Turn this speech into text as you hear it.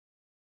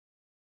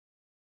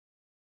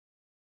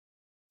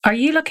Are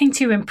you looking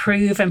to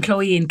improve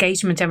employee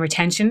engagement and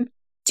retention?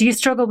 Do you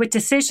struggle with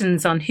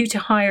decisions on who to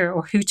hire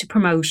or who to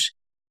promote?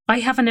 I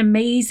have an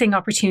amazing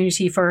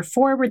opportunity for a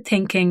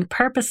forward-thinking,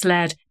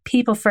 purpose-led,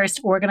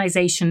 people-first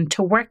organisation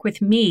to work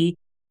with me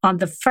on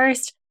the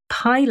first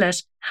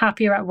pilot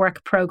Happier at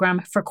Work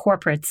programme for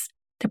corporates.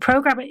 The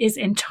programme is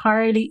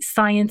entirely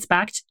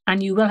science-backed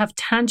and you will have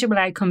tangible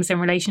outcomes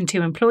in relation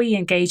to employee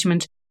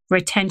engagement,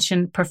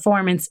 retention,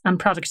 performance and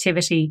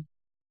productivity.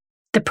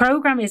 The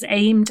programme is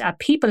aimed at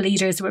people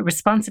leaders with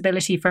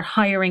responsibility for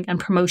hiring and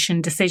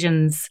promotion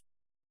decisions.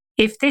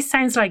 If this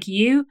sounds like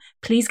you,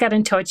 please get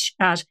in touch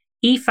at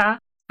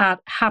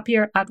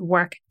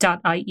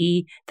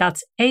aoife@happieratwork.ie.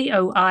 That's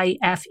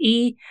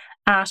AOIFE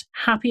at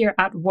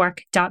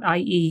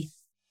happieratwork.ie.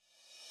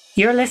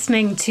 You're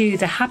listening to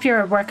the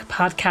Happier at Work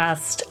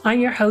podcast. I'm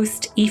your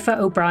host, Aoife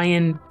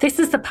O'Brien. This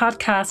is the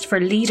podcast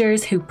for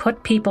leaders who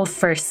put people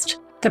first.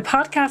 The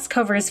podcast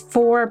covers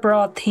 4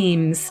 broad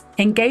themes: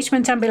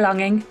 engagement and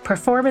belonging,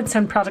 performance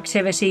and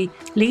productivity,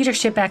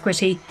 leadership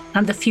equity,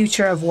 and the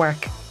future of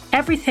work.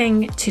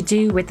 Everything to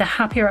do with the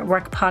Happier at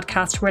Work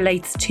podcast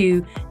relates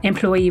to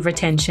employee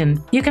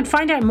retention. You can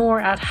find out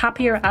more at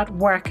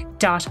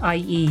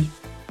happieratwork.ie.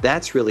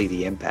 That's really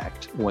the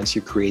impact. Once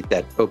you create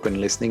that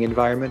open listening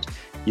environment,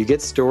 you get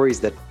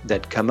stories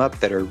that come up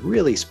that are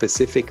really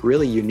specific,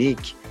 really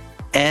unique,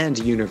 and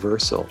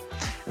universal.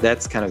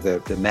 That's kind of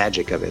the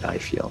magic of it, I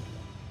feel.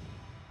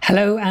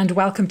 Hello and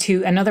welcome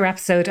to another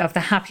episode of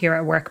the Happier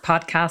at Work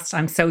podcast.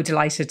 I'm so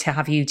delighted to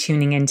have you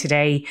tuning in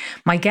today.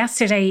 My guest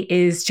today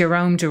is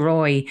Jerome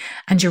Deroy,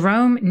 and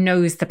Jerome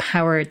knows the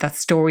power that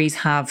stories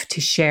have to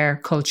share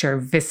culture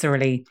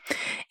viscerally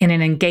in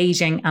an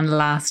engaging and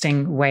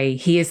lasting way.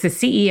 He is the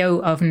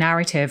CEO of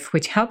Narrative,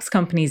 which helps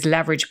companies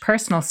leverage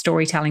personal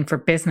storytelling for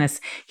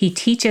business. He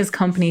teaches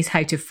companies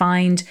how to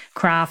find,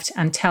 craft,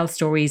 and tell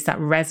stories that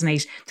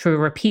resonate through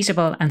a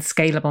repeatable and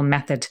scalable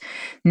method.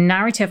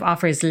 Narrative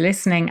offers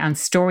listening and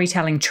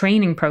storytelling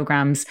training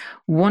programs,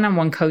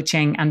 one-on-one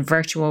coaching and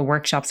virtual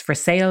workshops for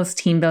sales,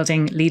 team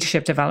building,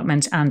 leadership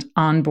development and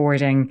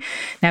onboarding.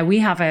 Now, we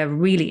have a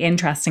really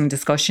interesting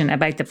discussion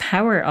about the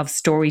power of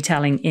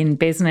storytelling in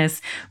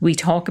business. We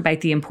talk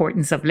about the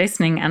importance of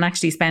listening and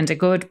actually spend a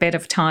good bit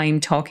of time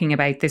talking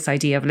about this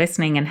idea of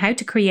listening and how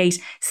to create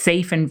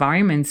safe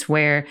environments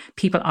where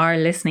people are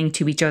listening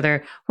to each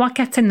other, what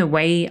gets in the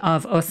way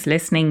of us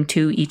listening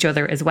to each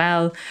other as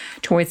well.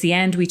 Towards the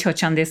end, we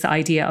touch on this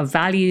idea of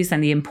values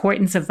and the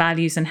importance of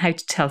values and how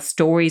to tell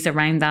stories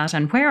around that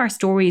and where our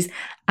stories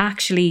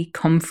actually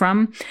come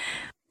from,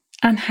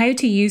 and how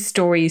to use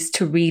stories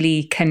to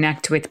really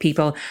connect with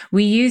people.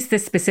 We use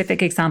this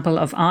specific example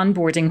of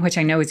onboarding, which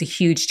I know is a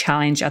huge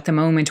challenge at the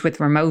moment with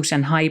remote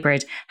and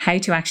hybrid, how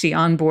to actually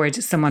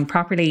onboard someone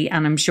properly.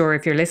 And I'm sure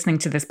if you're listening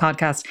to this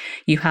podcast,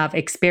 you have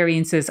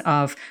experiences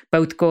of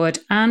both good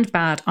and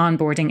bad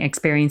onboarding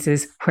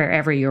experiences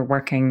wherever you're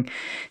working.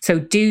 So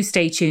do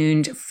stay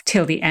tuned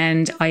till the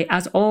end.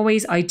 As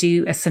always, I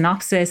do a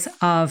synopsis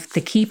of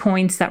the key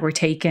points that were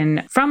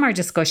taken from our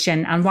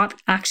discussion and what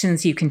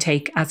actions you can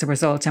take as a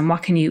result and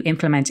what can you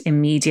implement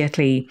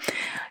immediately.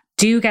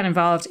 Do get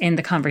involved in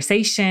the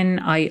conversation.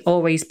 I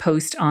always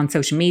post on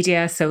social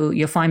media. So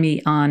you'll find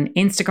me on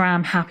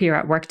Instagram,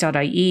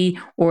 happieratwork.ie,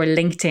 or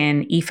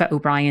LinkedIn, Aoife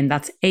O'Brien.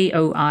 That's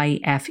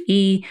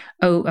AOIFE,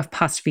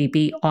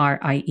 O''BRIEN.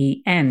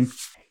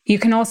 You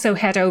can also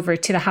head over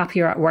to the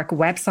Happier at Work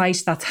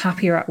website. That's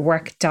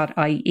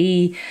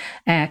happieratwork.ie.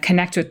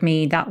 Connect with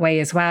me that way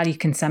as well. You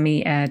can send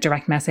me a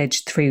direct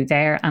message through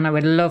there. And I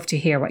would love to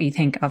hear what you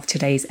think of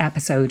today's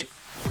episode.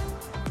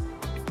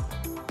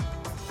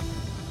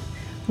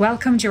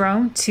 Welcome,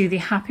 Jerome, to the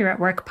Happier at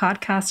Work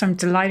podcast. I'm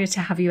delighted to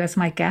have you as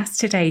my guest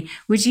today.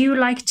 Would you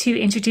like to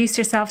introduce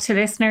yourself to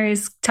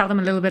listeners, tell them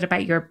a little bit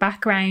about your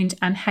background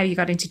and how you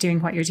got into doing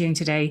what you're doing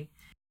today?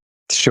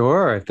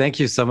 Sure. Thank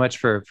you so much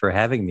for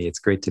having me. It's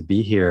great to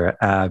be here.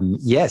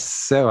 Yes,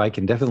 so I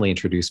can definitely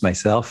introduce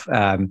myself.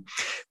 It's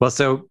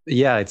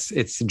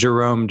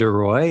Jerome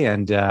Deroy,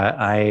 and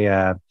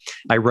I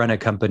run a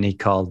company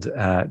called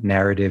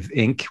Narrative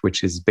Inc.,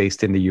 which is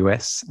based in the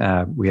US.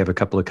 We have a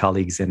couple of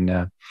colleagues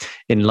in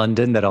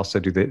London that also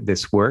do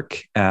this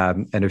work,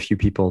 and a few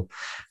people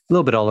a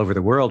little bit all over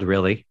the world,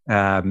 really.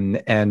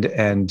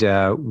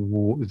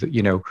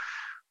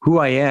 Who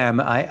I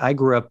am, I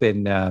grew up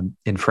in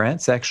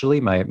France,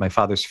 actually. My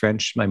father's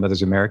French, my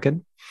mother's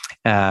American,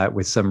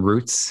 with some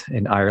roots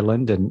in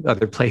Ireland and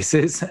other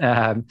places.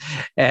 So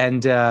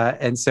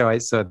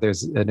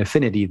there's an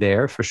affinity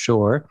there for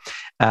sure.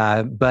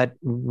 But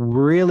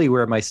really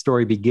where my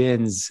story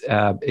begins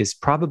is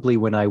probably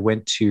when I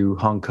went to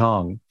Hong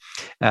Kong,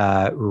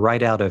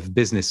 right out of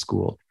business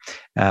school.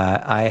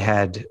 I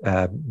had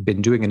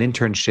been doing an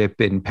internship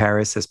in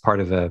Paris as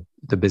part of the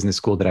business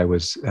school that I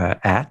was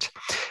at,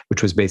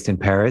 which was based in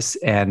Paris.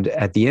 And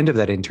at the end of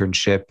that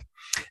internship,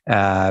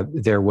 I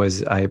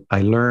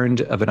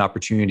learned of an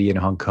opportunity in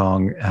Hong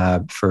Kong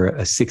for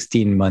a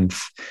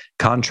 16-month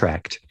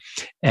contract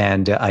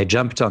And I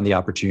jumped on the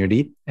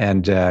opportunity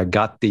and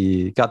got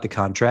the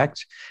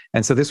contract.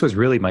 And so this was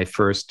really my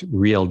first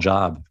real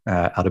job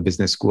out of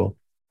business school.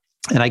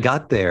 And I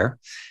got there,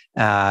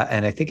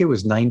 and I think it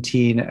was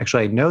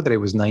actually, I know that it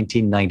was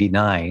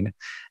 1999.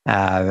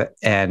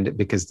 And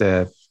because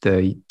the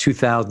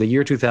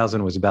year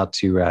 2000 was about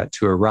to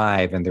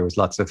arrive, and there was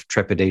lots of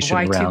trepidation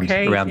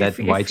Y2K, around that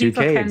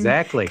Y2K.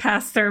 Exactly.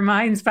 Cast their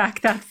minds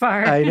back that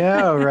far. I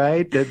know,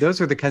 right? Those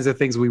were the kinds of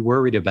things we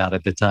worried about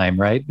at the time,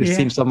 right? It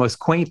seems almost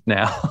quaint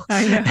now.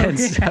 I know. And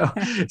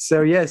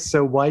so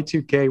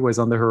Y2K was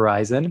on the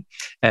horizon,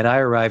 and I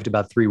arrived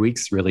about 3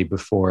 weeks really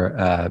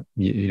before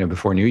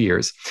before New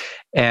Year's,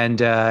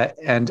 and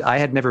I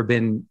had never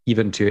been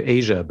even to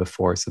Asia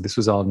before, so this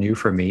was all new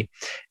for me.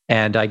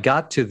 And I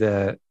got to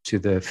the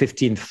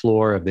 15th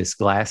floor of this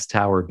glass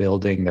tower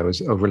building that was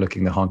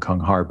overlooking the Hong Kong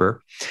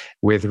harbor,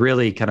 with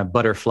really kind of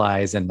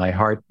butterflies and my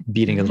heart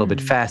beating a little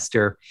bit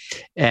faster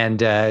and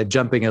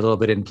jumping a little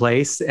bit in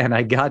place. And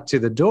I got to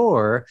the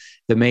door,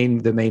 the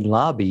main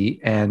lobby,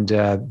 and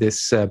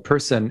this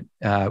person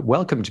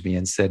welcomed me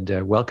and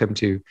said, "Welcome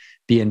to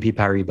BNP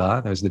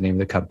Paribas." That was the name of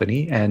the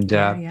company.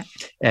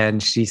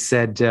 And she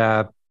said,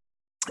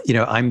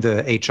 I'm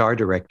the HR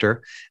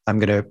director. I'm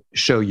going to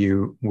show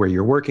you where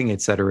you're working,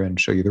 et cetera, and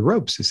show you the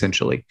ropes,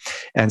 essentially.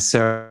 And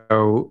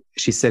so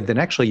she said, then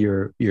actually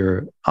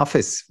your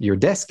office, your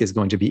desk is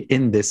going to be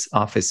in this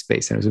office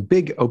space. And it was a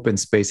big open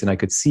space, and I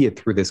could see it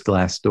through this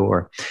glass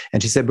door.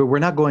 And she said, but we're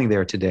not going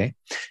there today.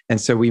 And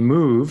so we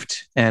moved,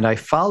 and I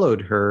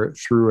followed her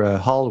through a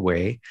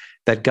hallway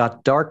that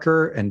got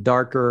darker and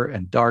darker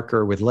and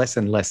darker, with less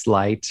and less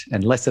light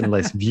and less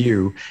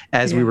view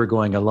as we were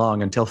going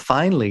along, until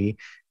finally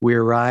we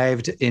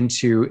arrived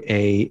into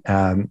a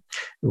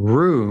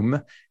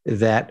room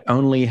that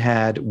only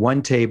had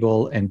one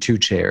table and two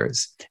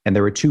chairs. And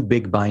there were two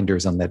big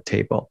binders on that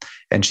table.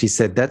 And she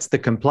said, that's the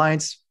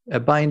compliance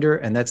binder,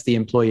 and that's the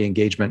employee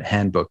engagement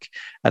handbook.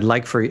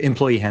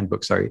 Employee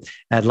handbook, sorry.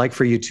 I'd like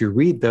for you to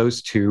read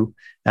those two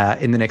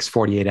in the next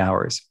 48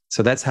 hours.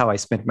 So that's how I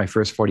spent my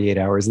first 48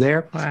 hours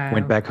there. Wow.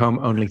 Went back home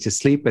only to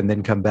sleep, and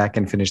then come back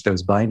and finish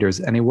those binders.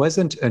 And it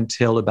wasn't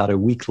until about a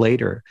week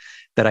later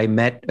that I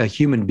met a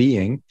human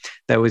being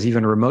that was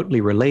even remotely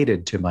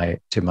related to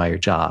my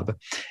job.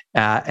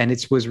 And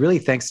it was really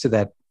thanks to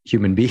that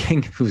human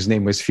being, whose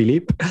name was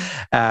Philippe,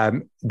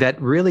 that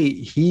really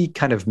he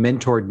kind of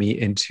mentored me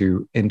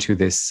into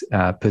this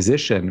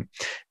position,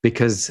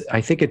 because I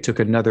think it took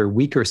another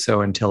week or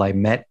so until I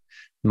met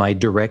my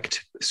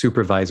direct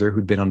supervisor,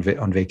 who'd been on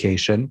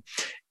vacation.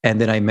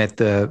 And then I met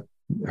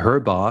her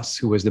boss,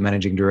 who was the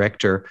managing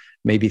director,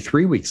 maybe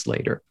 3 weeks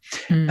later.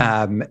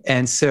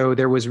 And so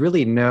there was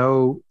really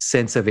no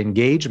sense of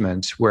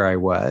engagement where I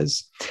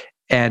was.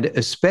 And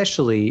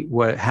especially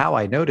how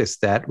I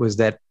noticed that was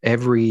that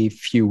every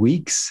few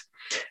weeks,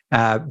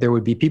 there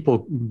would be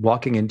people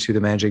walking into the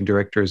managing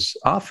director's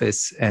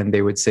office, and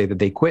they would say that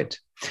they quit.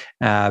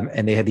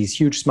 And they had these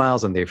huge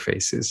smiles on their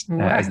faces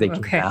as they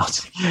came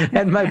out.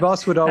 And my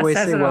boss would always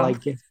say, well,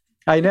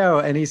 I know.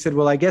 And he said,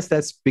 well, I guess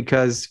that's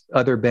because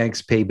other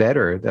banks pay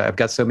better. I've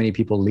got so many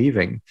people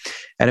leaving.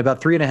 And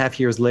about 3.5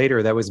 years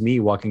later, that was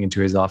me walking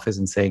into his office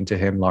and saying to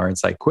him,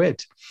 Lawrence, I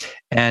quit.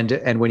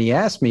 And when he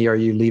asked me, are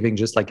you leaving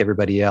just like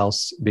everybody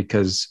else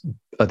because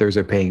others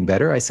are paying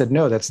better? I said,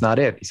 no, that's not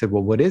it. He said,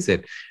 well, what is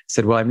it? I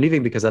said, well, I'm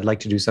leaving because I'd like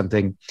to do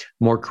something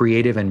more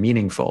creative and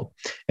meaningful.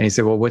 And he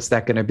said, well, what's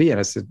that going to be? And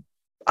I said,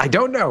 I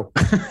don't know.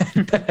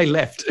 I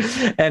left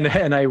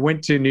and I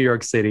went to New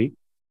York City,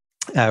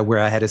 where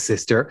I had a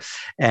sister,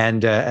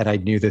 and I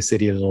knew the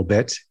city a little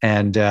bit,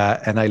 and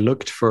I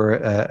looked for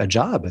a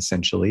job,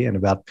 essentially. And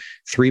about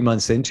 3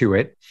 months into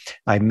it,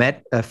 I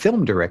met a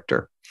film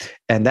director,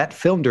 and that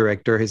film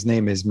director, his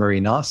name is Murray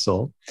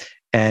Nossel,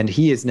 and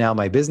he is now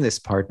my business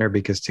partner,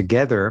 because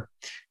together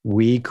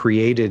we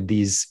created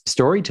these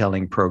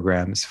storytelling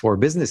programs for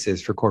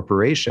businesses, for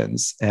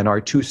corporations. And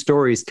our two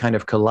stories kind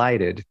of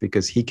collided,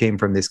 because he came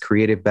from this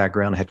creative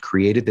background, had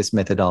created this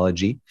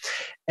methodology,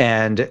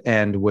 and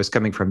was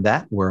coming from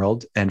that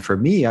world. And for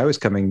me, I was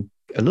coming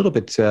a little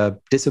bit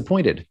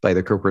disappointed by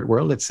the corporate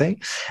world, let's say.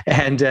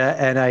 And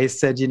I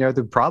said,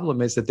 the problem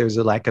is that there's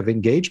a lack of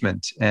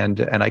engagement, and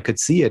I could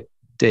see it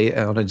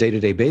on a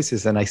day-to-day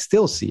basis, and I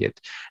still see it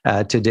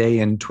today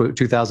in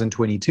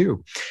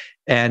 2022.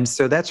 And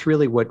so that's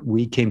really what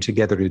we came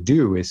together to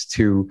do, is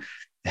to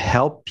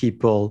help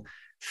people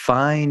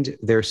find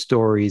their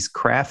stories,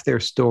 craft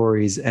their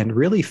stories, and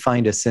really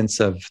find a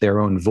sense of their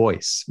own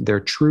voice, their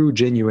true,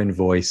 genuine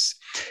voice.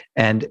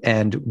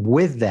 And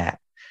with that,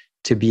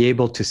 to be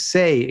able to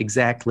say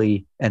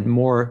exactly and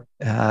more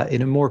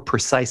in a more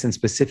precise and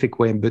specific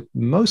way, but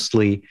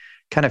mostly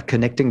kind of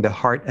connecting the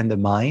heart and the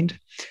mind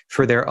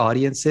for their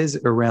audiences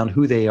around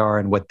who they are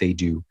and what they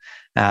do.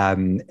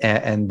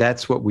 And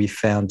that's what we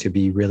found to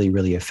be really,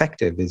 really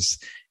effective, is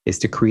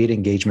to create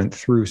engagement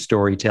through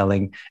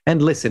storytelling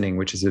and listening,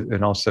 which is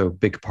an also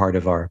big part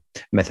of our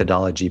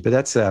methodology. But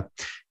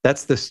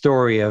that's the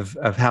story of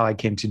how I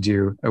came to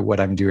do what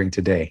I'm doing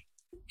today.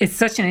 It's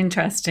such an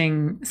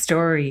interesting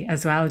story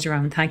as well,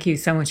 Jerome. Thank you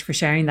so much for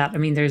sharing that. I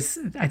mean,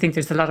 I think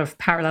there's a lot of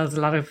parallels, a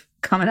lot of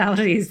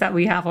commonalities that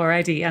we have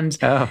already. And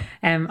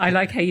I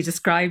like how you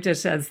described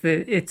it as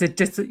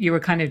you were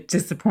kind of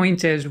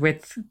disappointed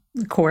with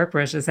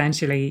corporate,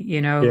 essentially,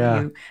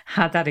 you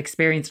had that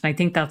experience. And I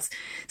think that's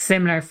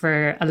similar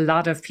for a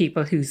lot of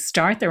people who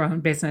start their own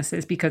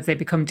businesses because they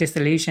become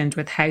disillusioned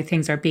with how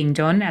things are being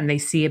done and they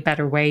see a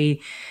better way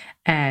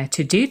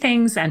to do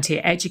things and to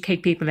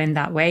educate people in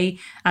that way.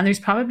 And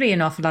there's probably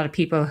an awful lot of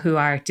people who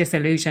are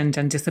disillusioned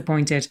and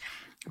disappointed,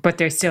 but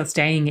they're still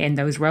staying in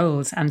those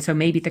roles. And so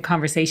maybe the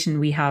conversation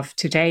we have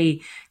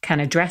today can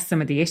address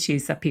some of the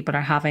issues that people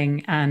are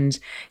having and,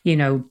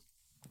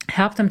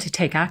 help them to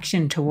take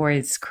action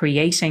towards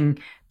creating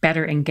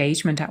better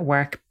engagement at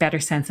work, better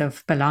sense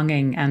of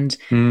belonging. And,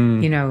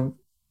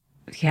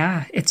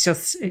 it's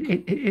just,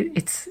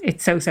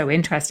 it's so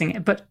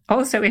interesting, but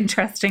also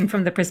interesting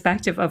from the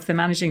perspective of the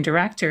managing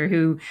director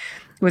who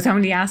was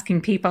only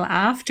asking people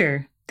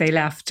after they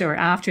left or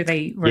after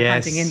they were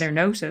handing in their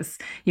notice,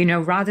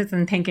 rather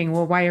than thinking,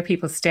 well, why are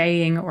people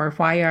staying or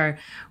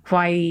why,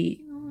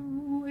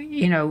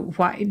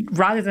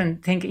 rather than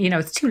thinking,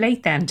 it's too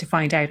late then to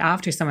find out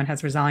after someone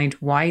has resigned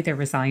why they're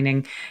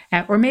resigning,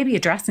 or maybe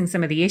addressing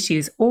some of the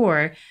issues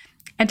or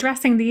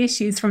addressing the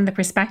issues from the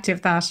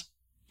perspective that,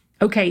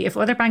 okay, if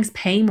other banks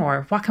pay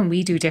more, what can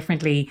we do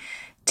differently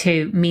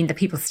to mean that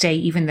people stay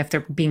even if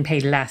they're being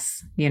paid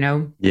less,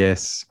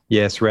 Yes,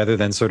 rather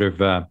than sort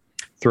of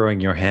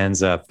throwing your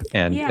hands up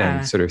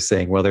and sort of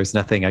saying, well, there's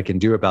nothing I can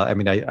do about it. I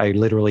mean, I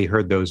literally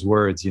heard those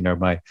words,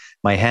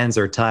 my hands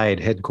are tied,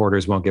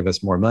 headquarters won't give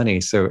us more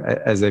money. So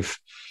as if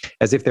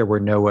there were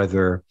no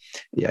other,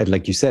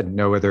 like you said,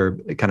 no other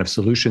kind of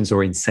solutions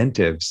or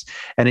incentives.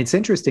 And it's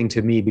interesting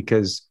to me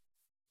because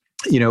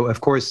of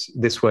course,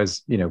 this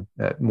was,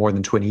 more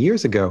than 20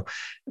 years ago,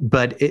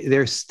 but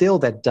there's still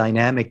that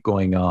dynamic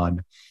going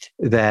on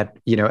that,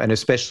 and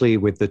especially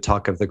with the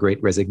talk of the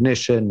great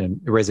resignation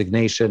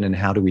and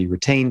how do we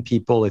retain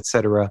people, et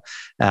cetera.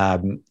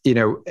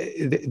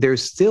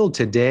 There's still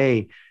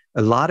today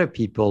a lot of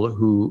people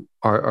who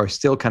are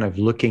still kind of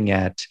looking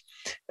at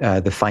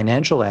the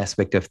financial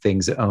aspect of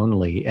things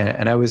only.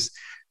 And I was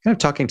kind of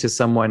talking to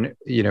someone,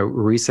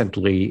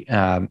 recently,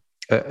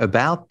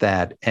 about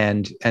that.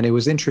 And it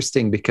was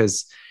interesting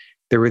because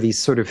there were these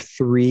sort of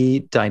three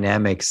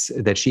dynamics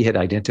that she had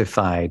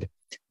identified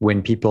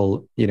when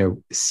people,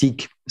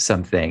 seek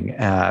something.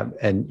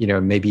 And,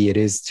 maybe it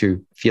is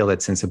to feel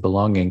that sense of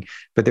belonging,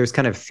 but there's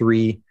kind of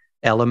three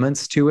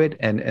elements to it.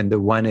 And the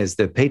one is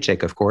the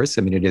paycheck, of course.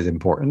 I mean, it is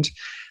important.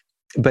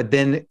 But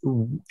then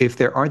if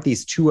there aren't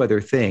these two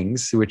other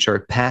things, which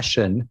are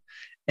passion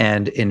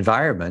and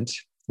environment,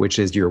 which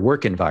is your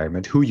work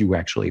environment, who you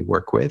actually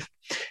work with,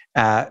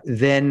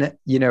 then,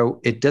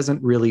 it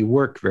doesn't really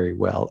work very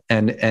well.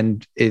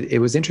 And it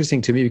was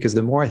interesting to me because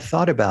the more I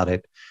thought about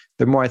it,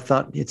 the more I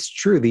thought it's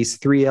true. These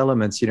three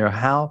elements,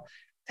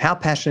 how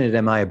passionate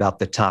am I about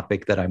the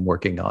topic that I'm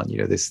working on?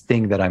 This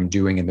thing that I'm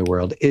doing in the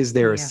world. Is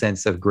there a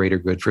sense of greater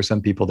good? For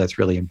some people, that's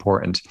really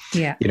important.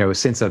 Yeah. A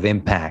sense of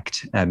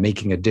impact,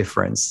 making a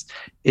difference.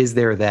 Is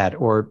there that?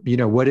 Or,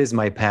 what is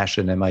my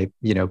passion? Am I,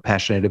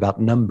 passionate about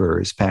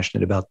numbers,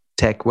 passionate about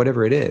tech,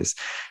 whatever it is?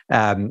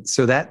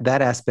 So that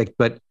aspect.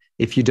 But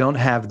if you don't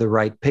have the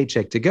right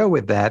paycheck to go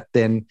with that,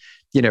 then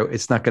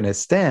it's not going to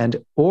stand.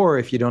 Or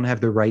if you don't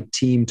have the right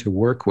team to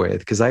work with,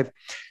 because I've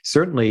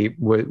certainly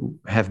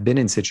have been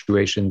in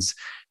situations,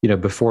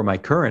 before my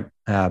current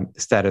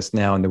status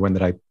now and the one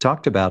that I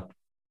talked about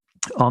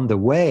on the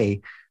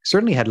way,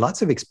 certainly had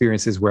lots of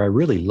experiences where I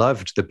really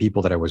loved the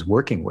people that I was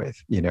working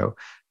with,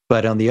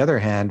 But on the other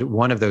hand,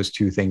 one of those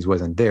two things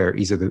wasn't there,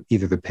 either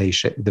the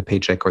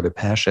paycheck or the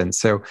passion.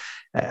 So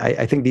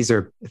I think these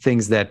are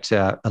things that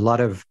a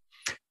lot of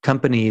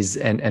companies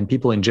and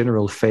people in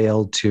general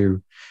fail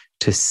to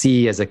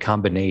see as a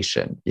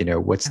combination,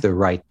 what's the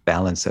right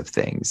balance of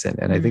things.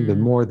 And I think the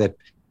more that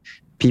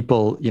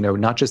people,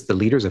 not just the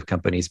leaders of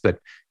companies, but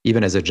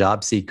even as a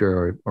job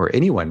seeker or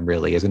anyone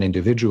really, as an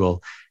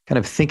individual, kind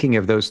of thinking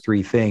of those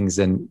three things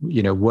and,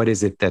 what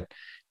is it that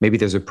maybe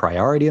there's a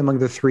priority among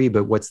the three,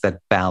 but what's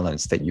that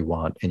balance that you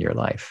want in your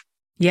life?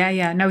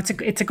 Yeah. No,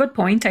 it's a good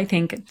point, I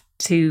think,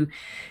 to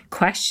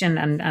question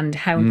and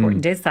how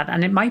important is that?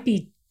 And it might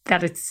be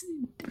that it's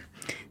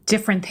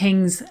different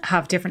things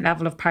have different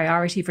level of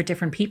priority for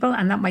different people,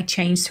 and that might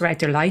change throughout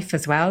their life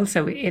as well.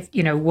 So if,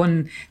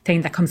 one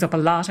thing that comes up a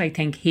lot, I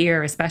think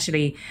here,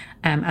 especially,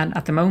 and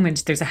at the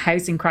moment, there's a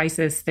housing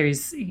crisis.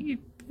 There's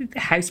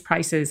house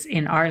prices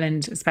in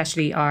Ireland,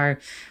 especially, are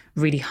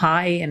really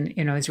high. And,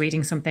 I was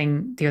reading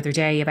something the other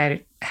day about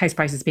house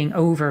prices being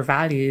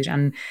overvalued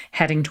and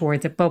heading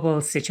towards a bubble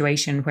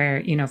situation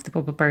where, if the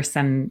bubble bursts,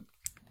 then,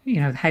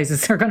 the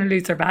houses are going to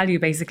lose their value,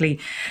 basically.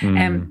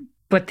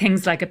 But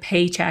things like a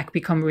paycheck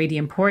become really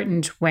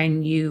important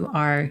when you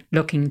are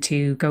looking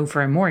to go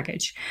for a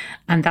mortgage.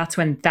 And that's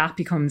when that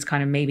becomes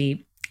kind of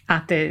maybe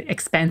at the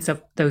expense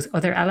of those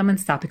other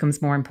elements, that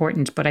becomes more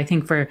important. But I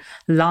think for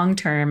long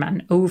term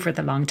and over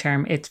the long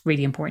term, it's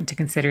really important to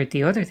consider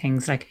the other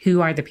things, like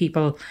who are the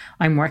people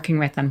I'm working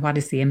with and what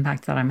is the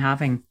impact that I'm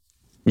having.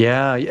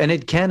 Yeah, and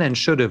it can and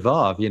should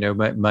evolve.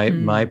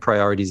 My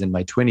priorities in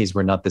my 20s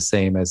were not the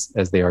same as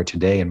they are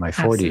today in my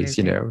 40s.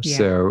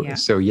 Absolutely.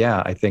 So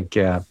yeah, I think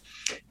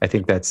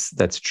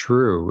that's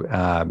true.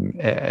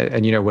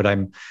 And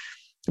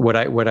what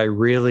I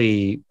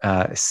really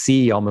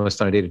see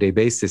almost on a day-to-day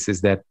basis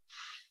is that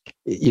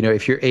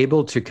if you're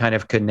able to kind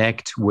of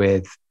connect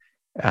with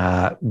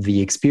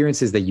the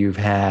experiences that you've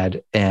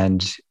had,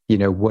 and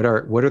what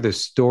are the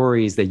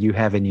stories that you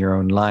have in your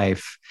own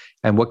life,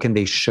 and what can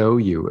they show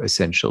you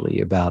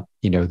essentially about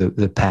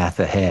the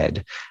path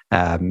ahead.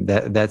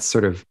 That's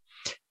sort of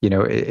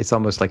it's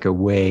almost like a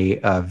way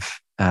of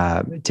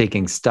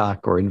taking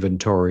stock or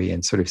inventory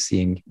and sort of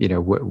seeing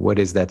what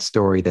is that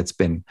story that's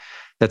been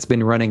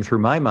running through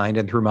my mind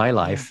and through my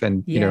life,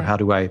 and how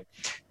do I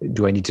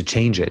need to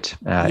change it?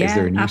 Is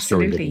there a new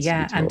story that needs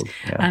to be told?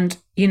 And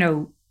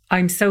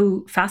I'm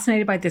so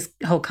fascinated by this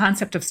whole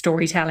concept of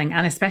storytelling,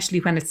 and especially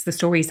when it's the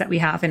stories that we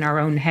have in our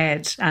own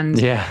head.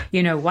 And,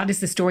 what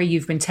is the story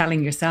you've been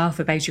telling yourself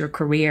about your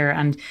career?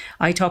 And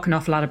I talk an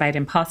awful lot about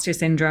imposter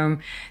syndrome.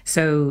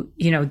 So,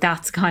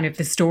 that's kind of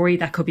the story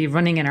that could be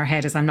running in our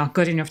head is, I'm not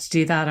good enough to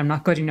do that. I'm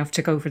not good enough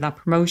to go for that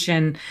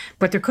promotion.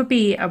 But there could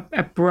be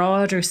a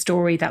broader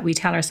story that we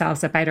tell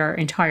ourselves about our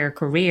entire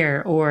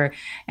career, or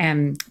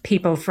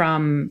people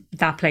from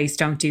that place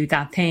don't do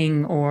that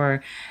thing,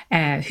 or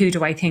who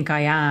do I think I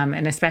am?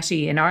 And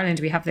especially in Ireland,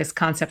 we have this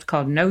concept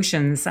called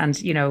notions. And,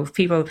 if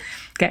people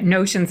get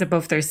notions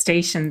above their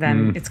station,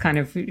 then it's kind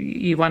of,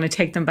 you want to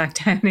take them back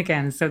down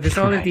again. So there's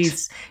all of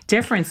these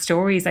different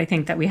stories, I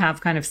think, that we have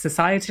kind of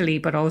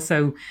societally, but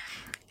also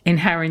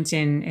inherent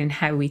in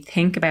how we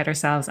think about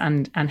ourselves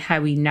and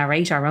how we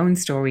narrate our own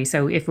story.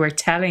 So if we're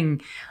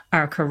telling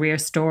our career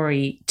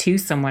story to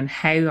someone,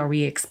 how are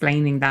we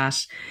explaining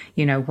that?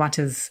 What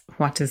does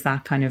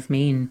that kind of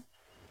mean?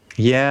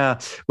 Yeah.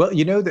 Well,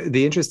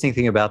 the interesting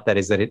thing about that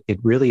is that it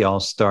really all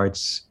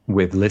starts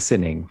with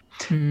listening.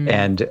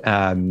 And,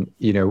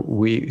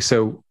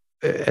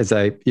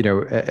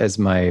 as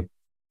my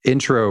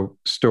intro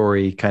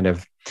story kind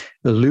of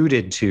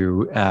alluded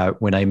to,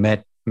 when I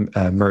met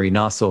Murray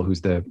Nossel,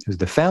 who's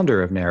the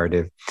founder of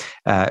narrative,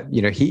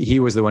 he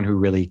was the one who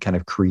really kind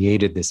of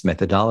created this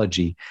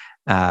methodology.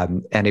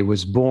 And it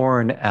was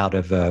born out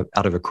of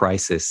a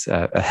crisis,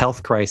 a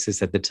health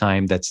crisis at the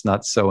time that's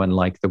not so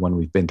unlike the one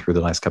we've been through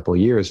the last couple of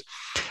years.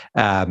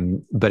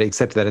 But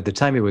except that at the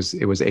time it was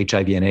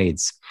HIV and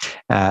AIDS,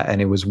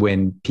 and it was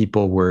when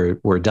people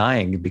were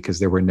dying because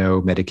there were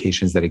no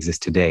medications that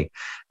exist today.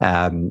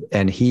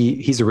 And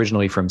he's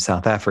originally from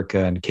South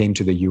Africa and came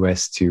to the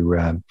U.S.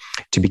 to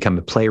become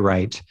a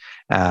playwright.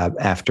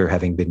 After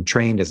having been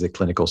trained as a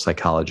clinical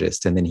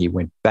psychologist. And then he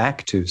went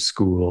back to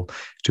school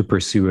to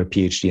pursue a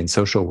PhD in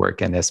social work.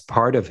 And as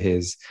part of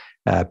his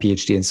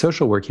PhD in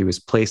social work, he was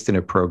placed in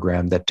a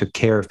program that took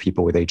care of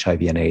people with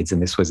HIV and AIDS.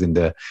 And this was in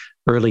the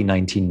early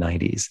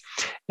 1990s.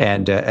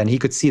 And he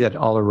could see that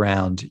all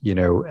around,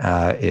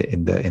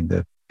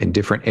 in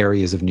different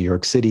areas of New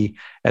York City.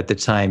 At the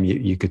time,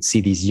 you could see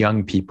these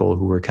young people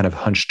who were kind of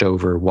hunched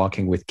over,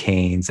 walking with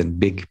canes and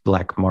big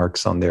black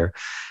marks on their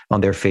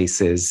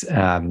faces,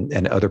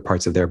 and other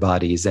parts of their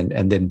bodies,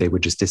 and then they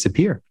would just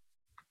disappear.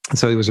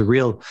 So it was a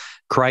real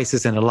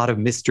crisis and a lot of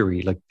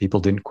mystery. Like,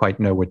 people didn't quite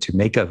know what to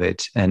make of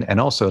it,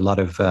 and also a lot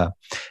of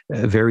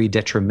very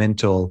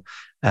detrimental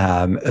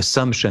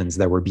assumptions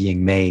that were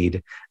being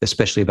made,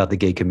 especially about the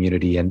gay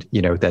community, and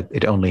that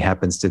it only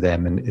happens to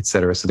them, and et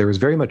cetera. So there was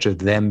very much a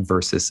them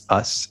versus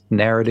us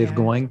narrative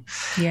going,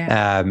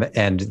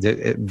 and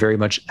very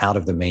much out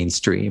of the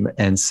mainstream.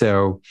 And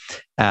so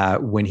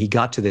when he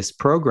got to this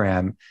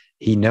program,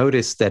 he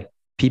noticed that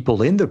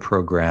people in the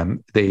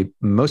program,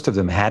 most of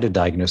them had a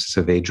diagnosis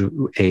of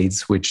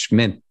AIDS, which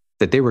meant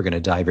that they were going to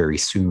die very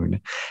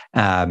soon.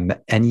 And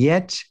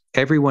yet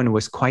everyone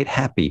was quite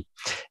happy.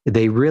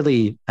 They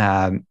really,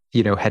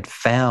 had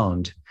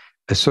found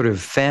a sort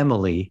of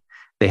family.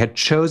 They had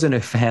chosen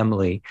a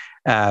family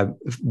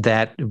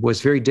that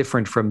was very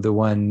different from the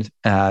one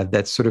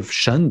that sort of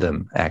shunned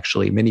them,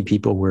 actually. Many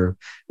people were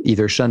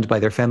either shunned by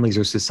their families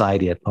or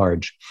society at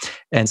large.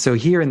 And so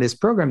here in this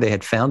program, they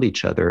had found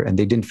each other and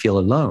they didn't feel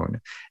alone.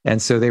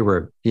 And so they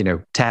were,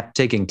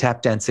 taking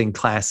tap dancing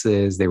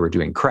classes, they were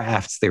doing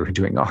crafts, they were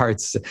doing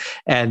arts.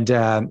 And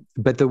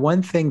but the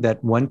one thing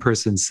that one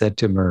person said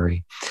to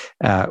Murray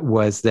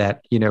was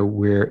that,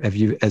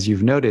 as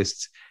you've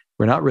noticed,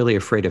 we're not really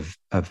afraid of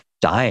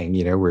dying.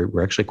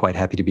 We're actually quite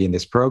happy to be in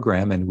this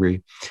program, and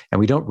we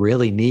don't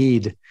really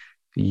need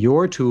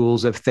your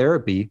tools of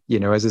therapy,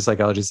 as a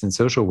psychologist in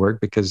social work,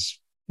 because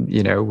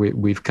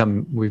we've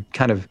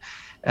kind of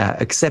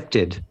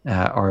accepted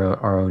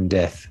our own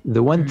death.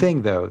 The one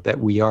thing, though, that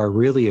we are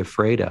really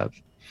afraid of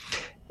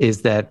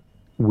is that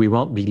we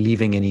won't be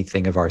leaving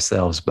anything of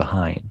ourselves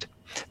behind,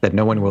 that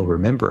no one will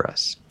remember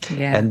us.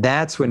 And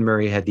that's when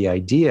Murray had the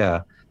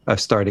idea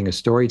of starting a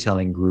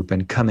storytelling group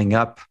and coming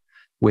up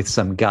with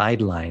some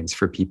guidelines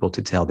for people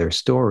to tell their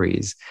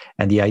stories.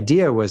 And the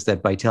idea was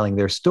that by telling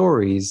their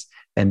stories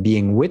and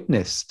being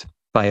witnessed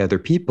by other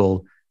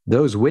people,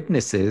 those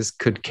witnesses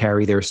could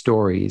carry their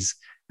stories,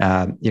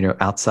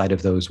 outside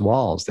of those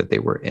walls that they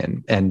were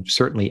in, and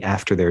certainly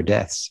after their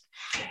deaths.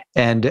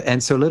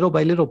 And so little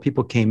by little,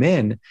 people came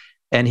in,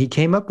 and he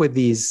came up with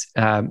these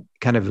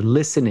kind of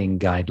listening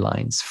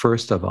guidelines,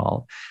 first of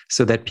all,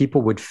 so that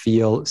people would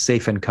feel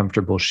safe and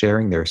comfortable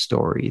sharing their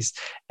stories.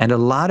 And a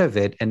lot of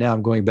it, and now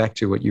I'm going back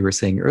to what you were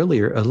saying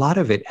earlier, a lot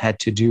of it had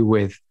to do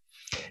with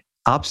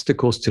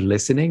obstacles to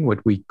listening,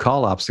 what we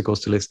call obstacles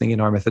to listening in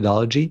our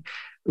methodology,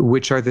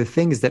 which are the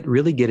things that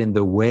really get in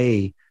the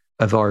way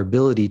of our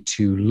ability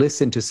to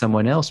listen to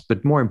someone else,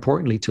 but more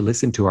importantly, to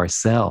listen to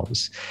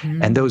ourselves.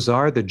 And those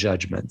are the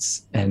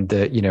judgments and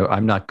the,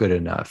 I'm not good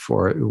enough,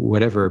 or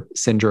whatever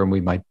syndrome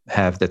we might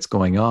have that's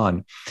going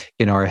on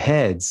in our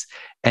heads.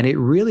 And it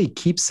really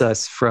keeps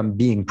us from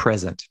being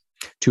present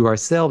to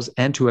ourselves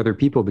and to other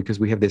people, because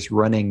we have this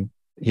running,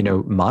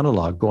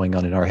 monologue going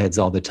on in our heads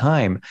all the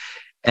time.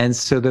 And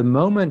so the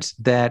moment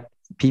that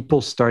people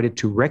started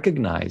to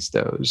recognize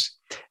those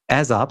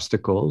as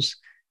obstacles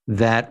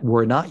that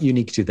were not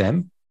unique to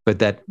them, but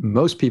that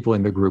most people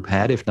in the group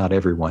had, if not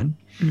everyone,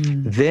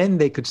 then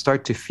they could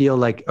start to feel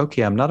like,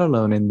 okay, I'm not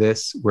alone in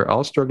this. We're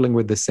all struggling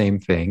with the same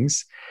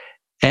things.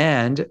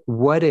 And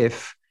what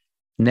if,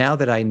 now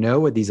that I know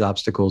what these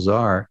obstacles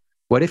are,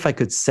 what if I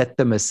could set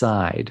them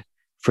aside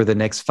for the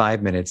next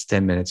 5 minutes,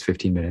 10 minutes,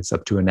 15 minutes,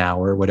 up to an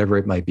hour, whatever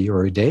it might be,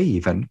 or a day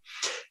even.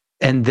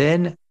 And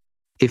then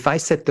if I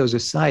set those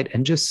aside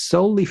and just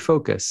solely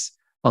focus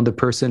on the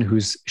person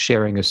who's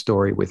sharing a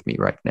story with me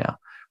right now,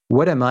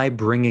 what am I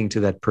bringing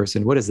to that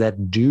person? What does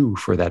that do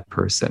for that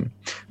person?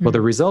 Well, the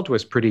result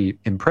was pretty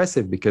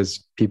impressive,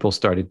 because people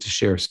started to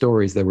share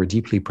stories that were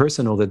deeply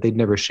personal that they'd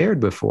never shared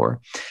before.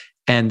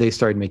 And they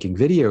started making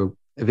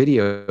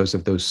videos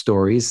of those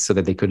stories so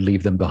that they could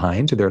leave them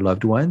behind to their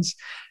loved ones.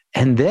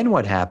 And then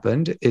what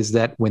happened is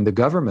that when the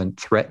government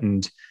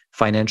threatened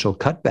financial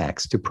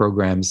cutbacks to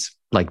programs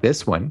like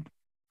this one,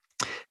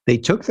 they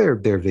took their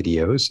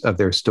videos of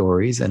their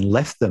stories and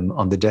left them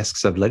on the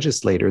desks of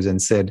legislators and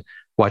said,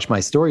 watch my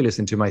story,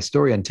 listen to my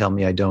story, and tell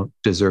me I don't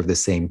deserve the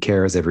same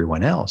care as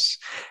everyone else.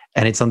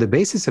 And it's on the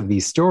basis of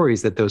these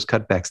stories that those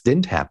cutbacks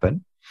didn't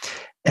happen.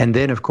 And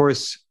then, of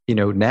course,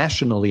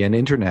 nationally and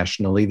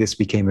internationally, this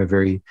became a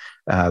very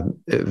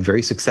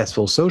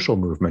successful social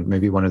movement,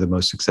 maybe one of the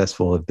most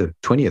successful of the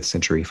 20th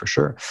century for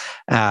sure.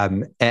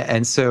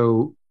 And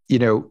so,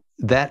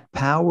 that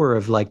power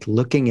of like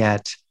looking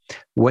at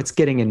what's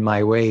getting in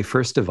my way,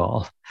 first of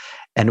all,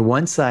 and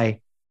once I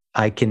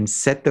can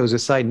set those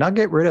aside, not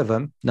get rid of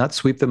them, not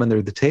sweep them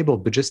under the table,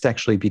 but just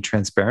actually be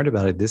transparent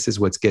about it. This is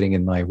what's getting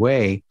in my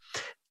way.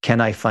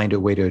 Can I find a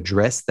way to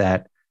address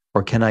that?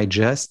 Or can I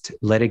just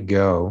let it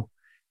go?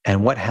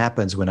 And what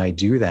happens when I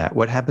do that?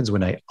 What happens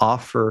when I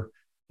offer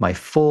my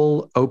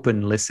full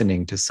open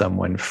listening to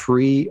someone,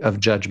 free of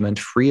judgment,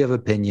 free of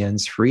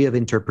opinions, free of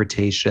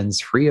interpretations,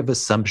 free of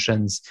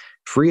assumptions,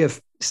 free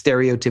of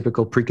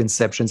stereotypical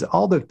preconceptions,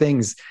 all the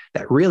things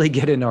that really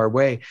get in our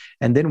way.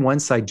 And then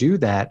once I do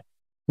that,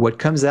 what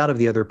comes out of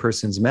the other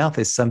person's mouth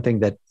is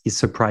something that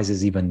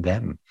surprises even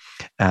them.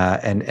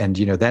 And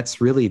that's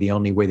really the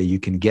only way that you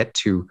can get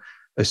to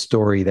a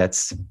story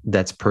that's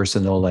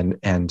personal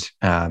and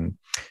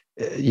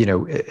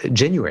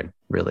genuine,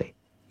 really.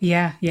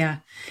 Yeah.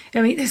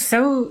 I mean, there's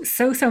so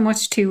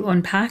much to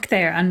unpack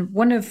there. And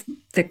one of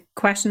the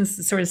questions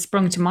that sort of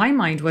sprung to my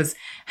mind was,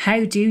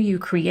 how do you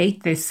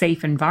create this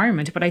safe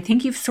environment? But I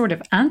think you've sort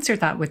of answered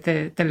that with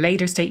the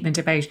later statement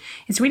about,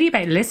 it's really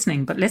about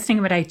listening, but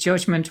listening without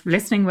judgment,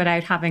 listening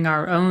without having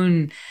our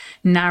own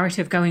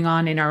narrative going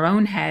on in our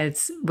own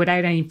heads,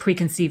 without any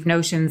preconceived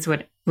notions,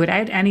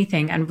 without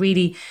anything, and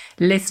really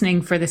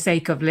listening for the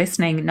sake of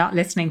listening, not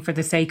listening for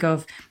the sake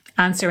of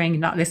answering,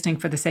 not listening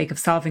for the sake of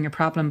solving a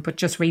problem, but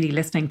just really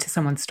listening to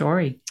someone's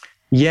story.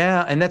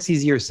 Yeah, and that's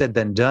easier said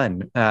than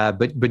done.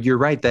 But you're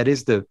right, that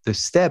is the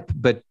step.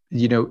 But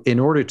in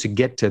order to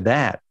get to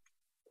that,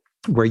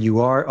 where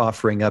you are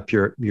offering up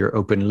your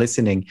open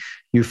listening,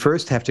 you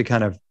first have to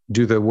kind of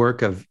do the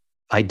work of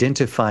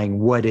identifying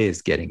what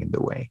is getting in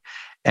the way.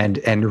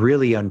 And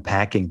really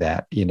unpacking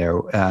that,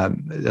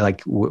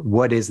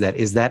 what is that?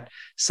 Is that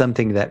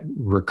something that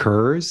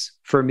recurs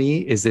for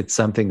me? Is it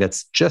something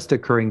that's just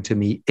occurring to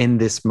me in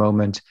this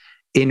moment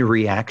in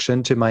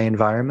reaction to my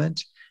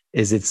environment?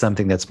 Is it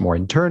something that's more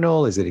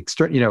internal? Is it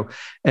external?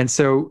 And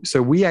so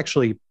we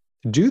actually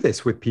do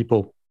this with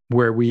people,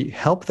 where we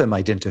help them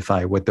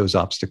identify what those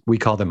we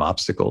call them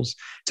obstacles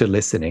to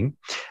listening.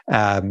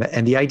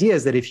 And the idea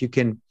is that if you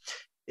can,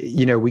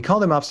 we call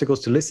them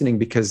obstacles to listening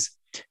because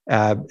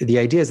the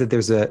idea is that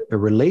there's a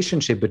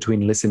relationship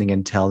between listening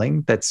and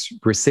telling that's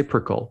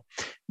reciprocal,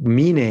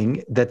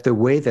 meaning that the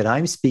way that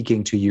I'm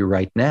speaking to you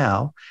right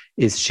now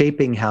is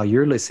shaping how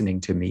you're listening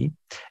to me,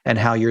 and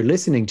how you're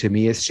listening to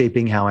me is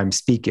shaping how I'm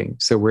speaking.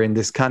 So we're in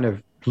this kind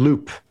of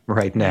loop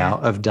right now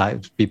of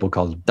people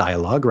call it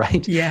dialogue,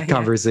 right? Yeah,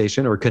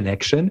 conversation or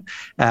connection.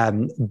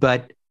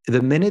 But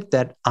the minute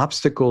that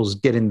obstacles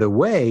get in the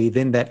way,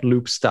 then that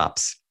loop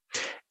stops.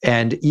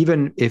 And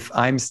even if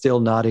I'm still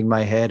nodding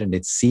my head and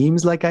it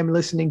seems like I'm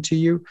listening to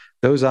you,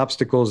 those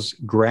obstacles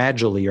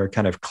gradually are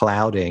kind of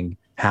clouding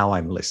how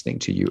I'm listening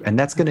to you. And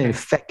that's going to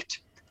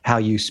affect how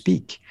you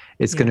speak.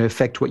 It's going to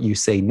affect what you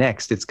say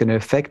next. It's going to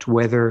affect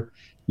whether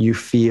you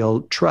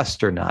feel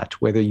trust or not,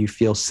 whether you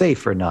feel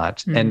safe or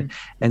not. Mm-hmm.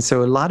 And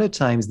so a lot of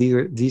times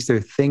these are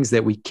things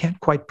that we can't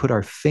quite put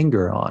our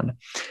finger on.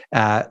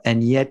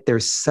 And yet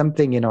there's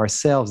something in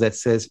ourselves that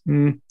says,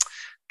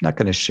 not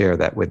going to share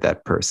that with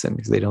that person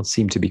because they don't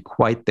seem to be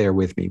quite there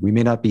with me. We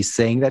may not be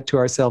saying that to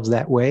ourselves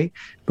that way,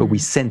 but we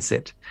sense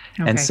it.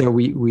 Okay. And so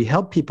we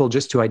help people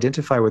just to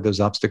identify where those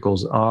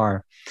obstacles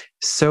are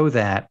so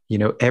that,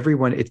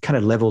 everyone, it kind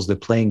of levels the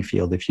playing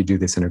field if you do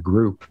this in a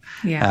group.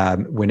 Yeah.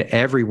 When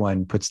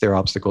everyone puts their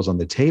obstacles on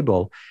the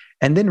table.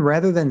 And then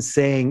rather than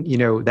saying,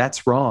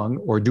 that's wrong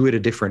or do it a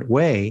different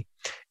way,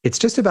 it's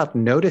just about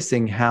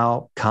noticing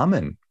how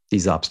common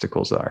these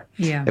obstacles are.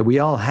 Yeah. We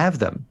all have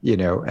them,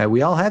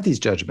 we all have these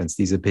judgments,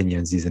 these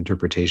opinions, these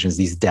interpretations,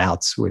 these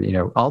doubts,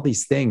 all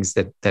these things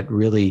that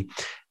really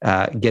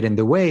get in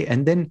the way.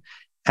 And then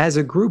as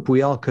a group,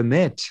 we all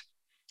commit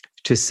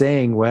to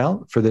saying,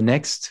 well, for the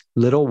next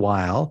little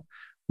while,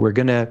 we're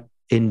going to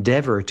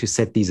endeavor to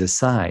set these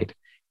aside.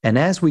 And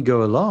as we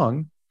go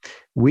along,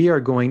 we are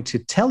going to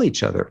tell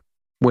each other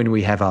when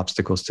we have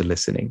obstacles to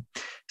listening,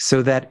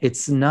 so that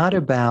it's not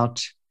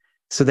about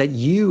so that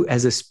you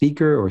as a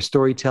speaker or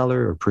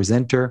storyteller or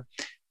presenter,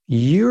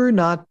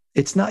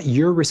 it's not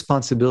your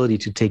responsibility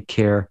to take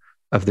care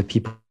of the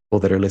people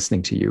that are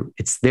listening to you.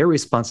 It's their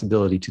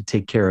responsibility to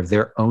take care of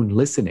their own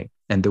listening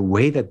and the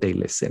way that they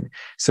listen.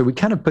 So we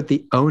kind of put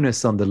the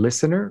onus on the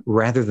listener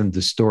rather than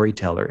the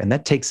storyteller, and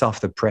that takes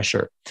off the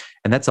pressure.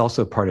 And that's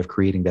also part of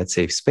creating that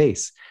safe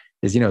space.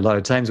 Is, a lot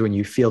of times when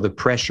you feel the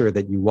pressure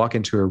that you walk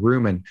into a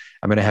room and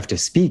I'm going to have to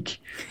speak,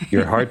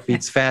 your heart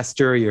beats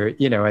faster.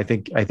 I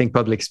think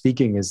public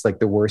speaking is like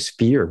the worst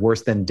fear,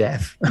 worse than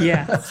death.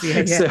 Yeah.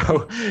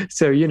 So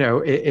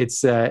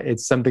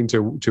it's something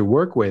to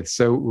work with.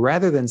 So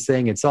rather than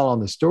saying it's all on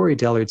the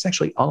storyteller, it's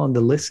actually all on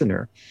the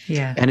listener.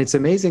 Yeah. And it's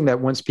amazing that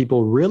once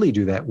people really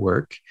do that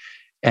work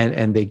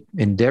and they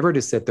endeavor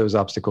to set those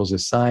obstacles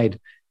aside,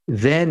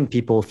 then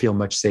people feel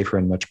much safer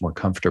and much more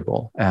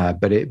comfortable.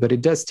 But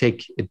it does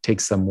take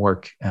some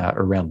work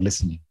around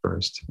listening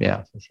first.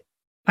 Yeah.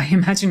 I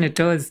imagine it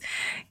does.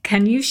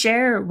 Can you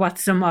share what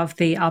some of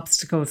the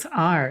obstacles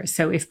are?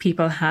 So if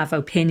people have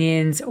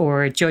opinions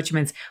or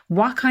judgments,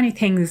 what kind of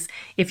things,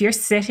 if you're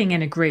sitting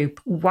in a group,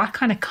 what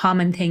kind of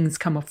common things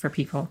come up for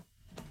people?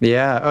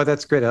 Yeah. Oh,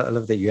 that's great. I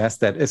love that you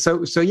asked that.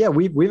 So yeah,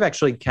 we've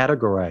actually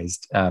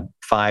categorized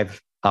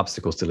 5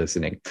 obstacles to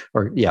listening,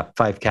 or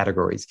 5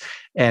 categories.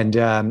 And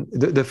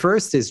the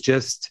first is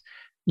just,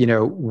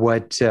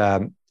 what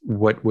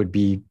would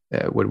be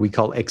what we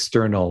call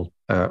external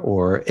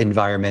or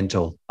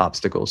environmental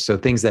obstacles. So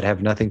things that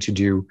have nothing to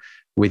do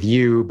with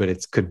you, but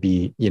it could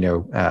be,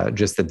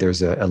 just that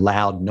there's a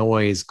loud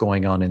noise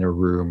going on in a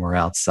room or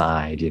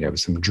outside,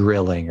 some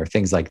drilling or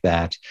things like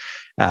that.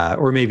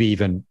 Or maybe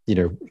even,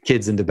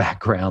 kids in the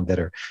background that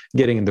are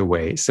getting in the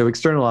way. So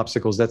external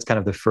obstacles, that's kind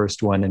of the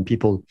first one. And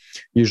people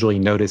usually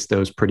notice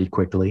those pretty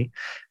quickly,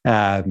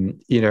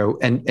 and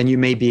you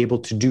may be able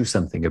to do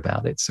something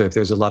about it. So if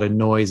there's a lot of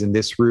noise in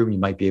this room, you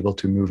might be able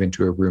to move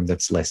into a room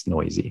that's less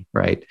noisy,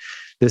 right?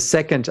 The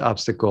second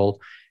obstacle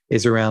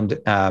is around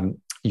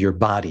your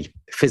body,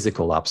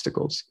 physical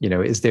obstacles.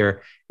 Is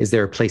there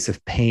a place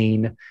of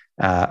pain?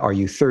 Are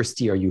you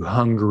thirsty? Are you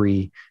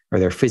hungry? Are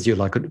there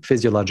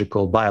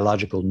physiological,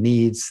 biological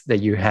needs that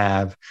you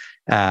have?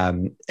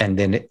 And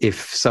then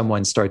if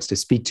someone starts to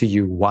speak to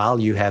you while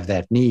you have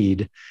that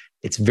need,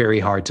 it's very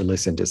hard to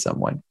listen to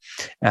someone.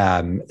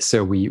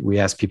 So we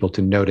ask people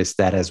to notice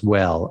that as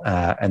well.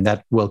 And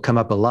that will come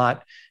up a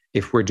lot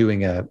if we're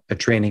doing a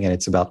training and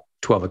it's about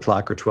 12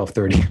 o'clock or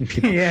 12:30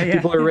 and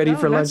people are ready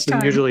for lunch.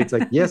 And usually it's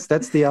like, yes,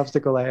 that's the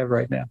obstacle I have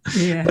right now.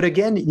 Yeah. But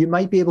again, you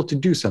might be able to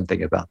do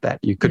something about that.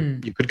 You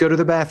could go to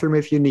the bathroom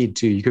if you need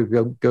to. You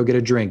could go get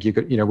a drink. You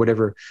could,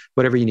 whatever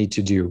you need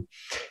to do.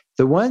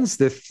 The ones,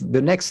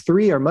 the next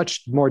 3 are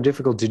much more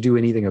difficult to do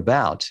anything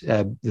about.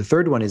 The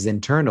third one is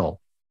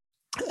internal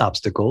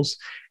obstacles.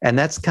 And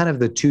that's kind of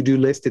the to-do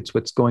list. It's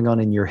what's going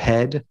on in your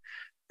head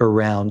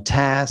around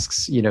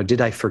tasks. Did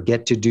I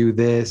forget to do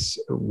this?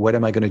 What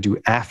am I going to do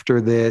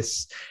after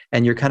this?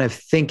 And you're kind of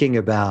thinking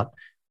about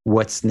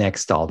what's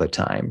next all the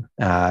time.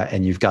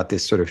 And you've got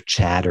this sort of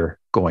chatter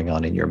going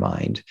on in your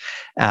mind.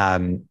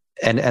 And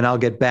I'll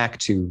get back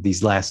to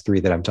these last 3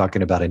 that I'm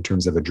talking about in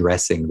terms of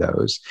addressing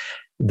those.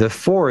 The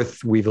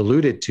fourth, we've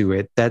alluded to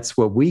it, that's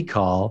what we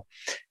call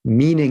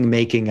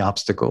meaning-making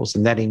obstacles.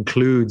 And that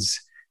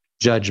includes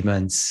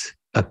judgments,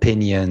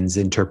 opinions,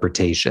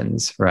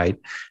 interpretations, right?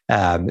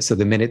 So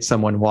the minute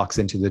someone walks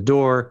into the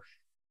door,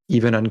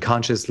 even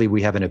unconsciously,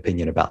 we have an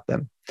opinion about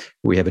them.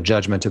 We have a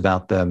judgment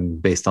about them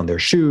based on their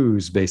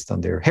shoes, based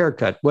on their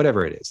haircut,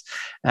 whatever it is,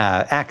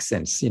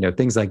 accents,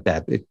 things like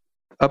that.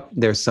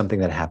 There's something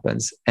that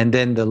happens. And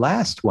then the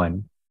last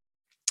one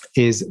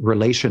is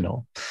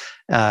relational.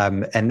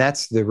 And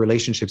that's the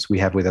relationships we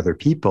have with other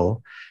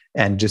people.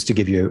 And just to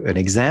give you an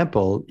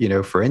example,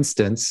 for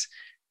instance,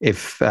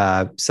 if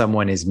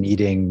someone is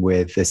meeting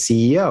with the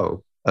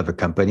CEO of a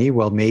company,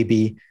 well,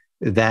 maybe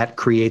that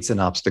creates an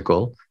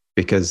obstacle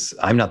because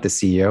I'm not the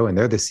CEO and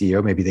they're the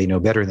CEO. Maybe they know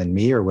better than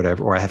me or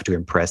whatever, or I have to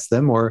impress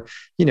them, or,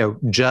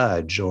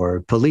 judge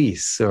or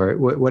police or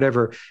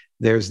whatever.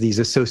 There's these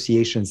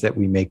associations that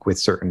we make with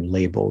certain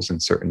labels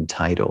and certain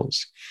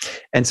titles.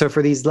 And so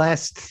for these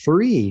last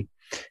three,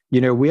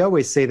 we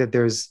always say that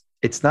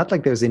it's not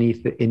like there's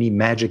any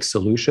magic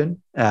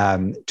solution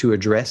to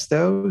address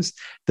those.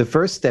 The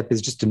first step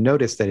is just to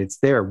notice that it's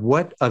there.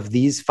 What of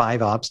these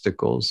 5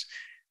 obstacles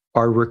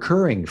are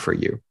recurring for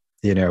you?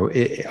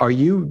 Are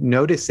you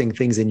noticing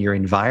things in your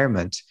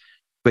environment,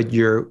 but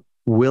you're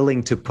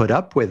willing to put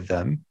up with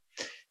them,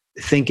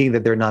 thinking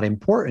that they're not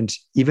important,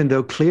 even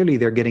though clearly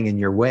they're getting in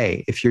your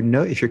way? If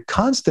you're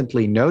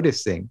constantly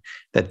noticing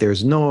that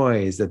there's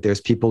noise, that there's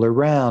people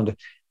around,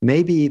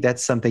 maybe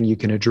that's something you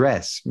can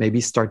address.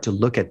 Maybe start to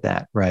look at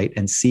that, right?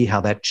 And see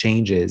how that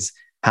changes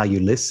how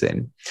you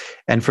listen.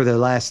 And for the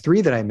last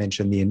 3 that I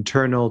mentioned, the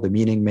internal, the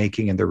meaning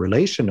making, and the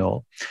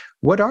relational,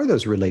 what are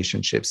those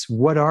relationships? Do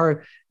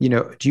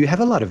you have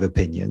a lot of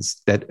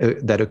opinions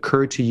that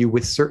occur to you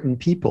with certain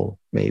people,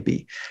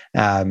 maybe,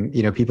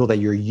 people that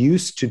you're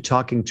used to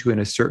talking to in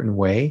a certain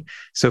way?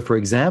 So for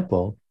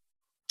example,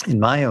 in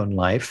my own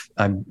life,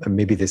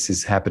 maybe this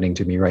is happening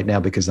to me right now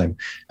because I'm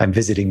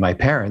visiting my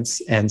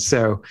parents. And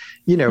so,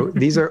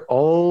 these are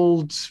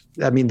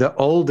the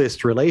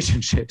oldest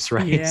relationships,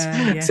 right?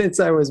 Yeah. Since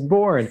I was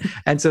born.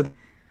 And so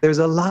there's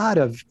a lot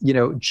of,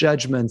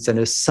 judgments and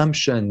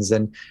assumptions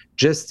and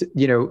just,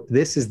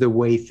 this is the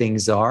way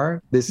things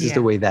are. This is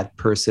the way that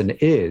person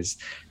is.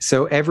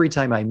 So every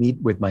time I meet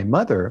with my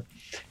mother,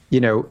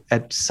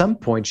 at some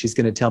point she's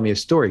going to tell me a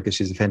story because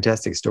she's a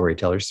fantastic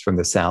storyteller. She's from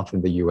the South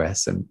in the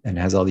US and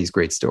has all these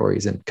great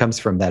stories and comes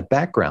from that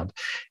background.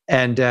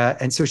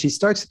 And so she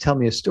starts to tell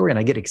me a story and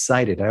I get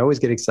excited. I always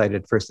get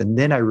excited first. And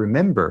then I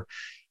remember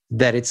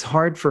that it's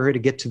hard for her to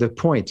get to the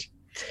point.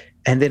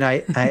 And then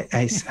I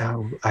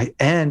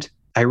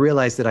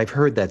realize that I've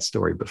heard that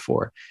story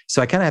before.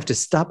 So I kind of have to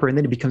stop her, and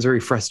then it becomes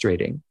very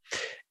frustrating.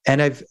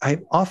 And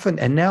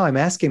and now I'm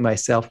asking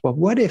myself, well,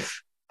 what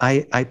if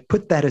I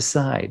put that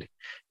aside?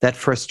 That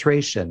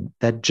frustration,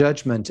 that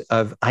judgment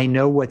of, I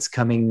know what's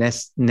coming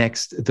next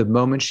the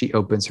moment she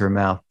opens her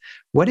mouth.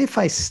 What if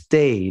I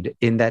stayed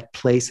in that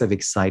place of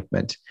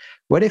excitement?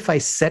 What if I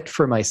set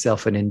for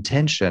myself an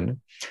intention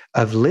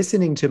of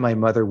listening to my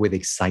mother with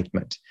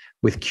excitement,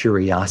 with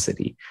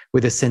curiosity,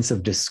 with a sense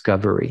of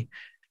discovery?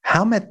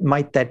 How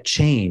might that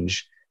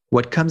change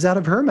what comes out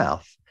of her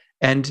mouth?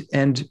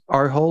 And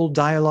our whole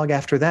dialogue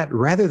after that,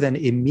 rather than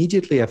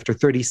immediately after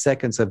 30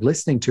 seconds of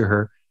listening to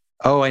her,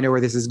 oh, I know where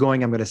this is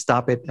going. I'm going to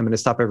stop it. I'm going to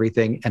stop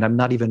everything. And I'm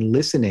not even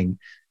listening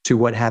to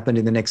what happened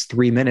in the next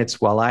 3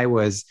 minutes while I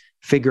was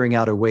figuring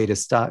out a way to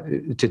stop,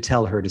 to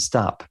tell her to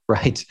stop,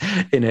 right?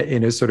 In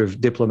a sort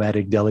of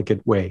diplomatic,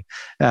 delicate way.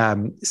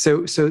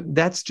 So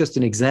that's just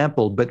an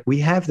example, but we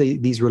have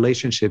these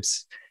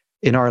relationships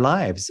in our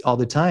lives all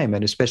the time,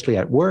 and especially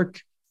at work,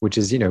 which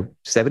is,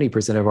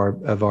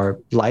 70% of our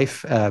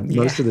life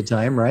most of the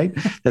time, right?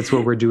 That's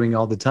what we're doing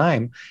all the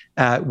time.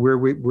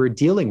 We're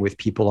dealing with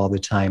people all the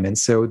time. And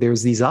so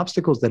there's these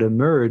obstacles that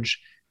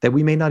emerge that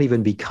we may not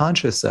even be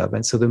conscious of.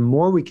 And so the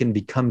more we can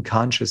become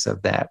conscious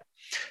of that,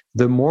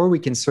 the more we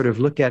can sort of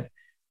look at,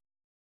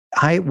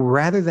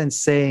 rather than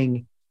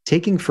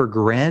taking for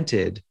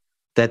granted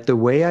that the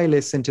way I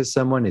listen to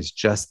someone is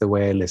just the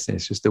way I listen,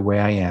 it's just the way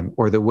I am,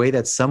 or the way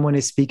that someone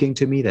is speaking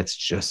to me, that's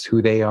just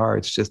who they are,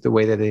 it's just the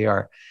way that they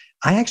are.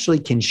 I actually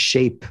can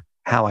shape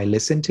how I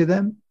listen to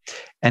them.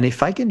 And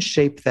if I can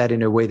shape that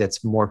in a way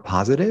that's more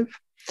positive,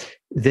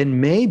 then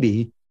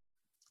maybe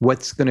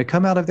what's going to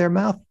come out of their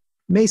mouth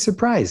may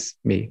surprise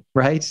me,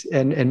 right?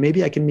 And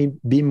maybe I can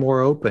be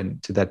more open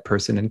to that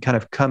person and kind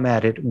of come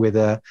at it with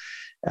a,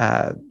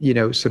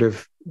 sort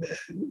of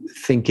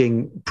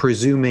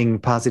presuming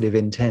positive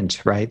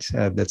intent, right?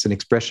 That's an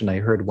expression I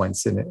heard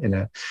once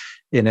in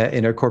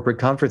a corporate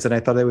conference, and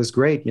I thought that was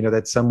great.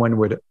 That someone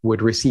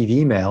would receive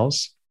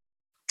emails,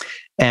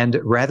 and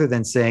rather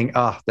than saying,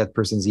 that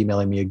person's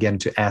emailing me again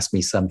to ask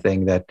me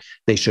something that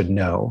they should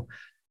know,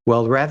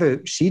 well,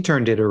 rather she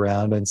turned it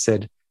around and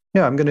said,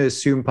 no, I'm going to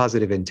assume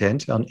positive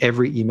intent on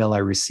every email I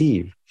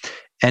receive.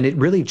 And it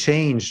really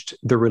changed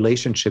the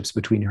relationships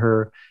between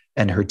her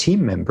and her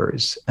team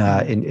members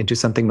into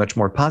something much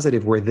more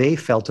positive, where they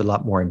felt a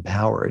lot more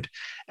empowered,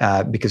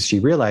 because she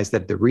realized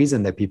that the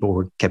reason that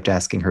people kept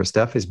asking her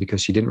stuff is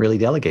because she didn't really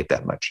delegate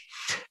that much.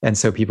 And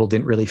so people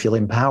didn't really feel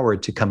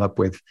empowered to come up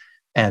with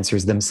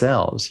answers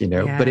themselves,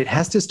 but it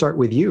has to start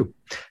with you.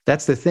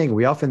 That's the thing.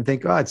 We often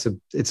think,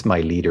 it's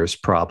my leader's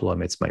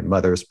problem. It's my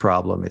mother's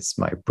problem. It's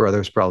my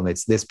brother's problem.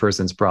 It's this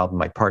person's problem,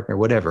 my partner,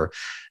 whatever.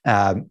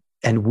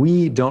 and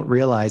we don't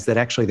realize that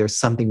actually there's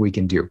something we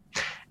can do.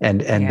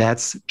 And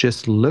that's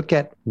just look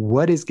at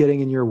what is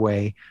getting in your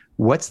way.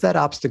 What's that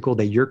obstacle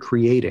that you're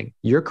creating?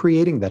 You're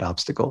creating that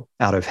obstacle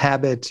out of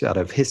habit, out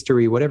of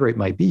history, whatever it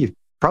might be. You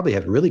probably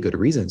have really good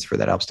reasons for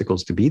that obstacle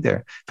to be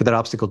there. But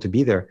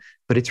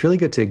it's really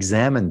good to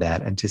examine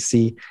that and to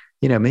see,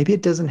 maybe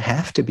it doesn't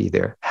have to be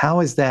there. How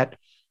is that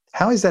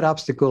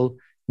obstacle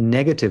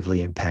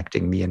negatively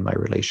impacting me in my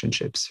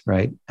relationships,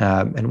 right?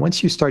 And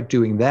once you start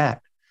doing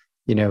that,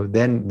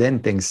 then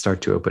things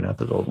start to open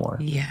up a little more.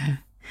 Yeah.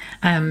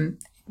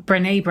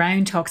 Brene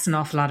Brown talks an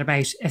awful lot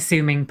about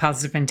assuming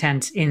positive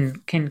intent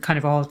in kind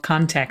of all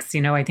contexts.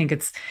 I think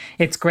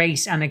it's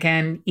great, and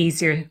again,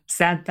 easier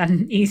said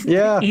than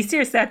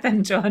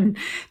done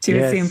to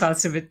assume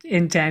positive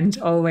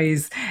intent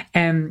always.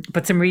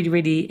 But some really,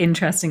 really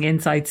interesting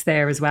insights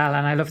there as well.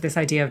 And I love this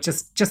idea of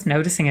just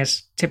noticing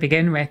it to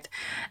begin with.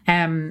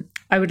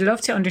 I would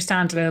love to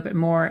understand a little bit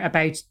more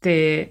about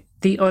the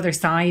other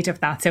side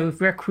of that. So if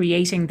we're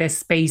creating this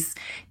space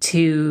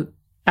to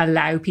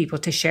allow people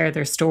to share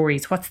their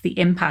stories, what's the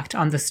impact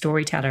on the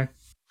storyteller?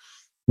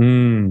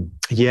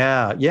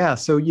 Yeah.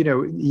 So,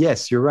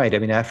 yes, you're right. I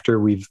mean, after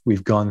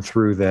we've gone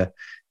through the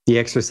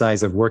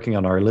exercise of working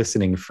on our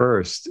listening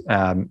first,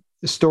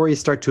 stories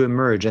start to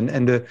emerge,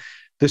 and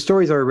the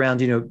stories are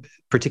around,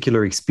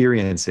 particular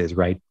experiences,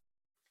 right?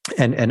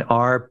 And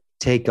our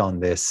take on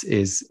this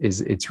is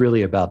it's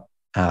really about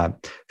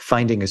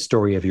finding a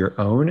story of your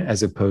own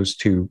as opposed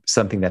to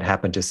something that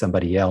happened to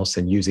somebody else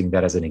and using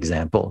that as an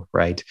example,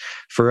 right?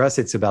 For us,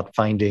 it's about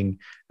finding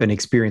an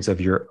experience of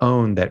your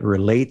own that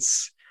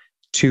relates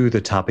to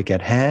the topic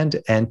at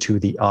hand and to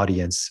the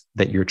audience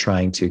that you're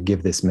trying to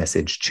give this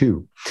message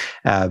to.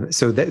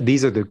 So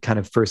these are the kind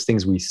of first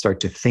things we start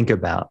to think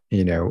about,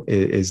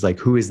 is like,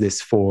 who is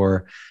this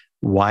for?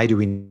 Why do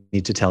we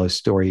need to tell a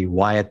story?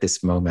 Why at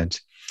this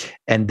moment?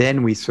 And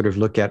then we sort of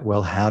look at,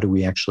 well, how do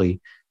we actually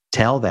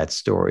tell that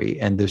story?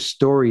 And the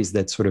stories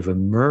that sort of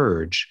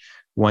emerge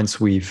once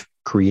we've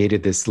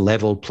created this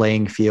level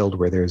playing field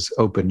where there's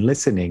open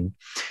listening,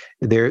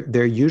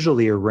 they're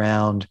usually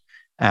around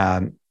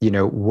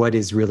what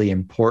is really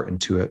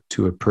important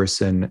to a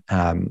person,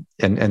 and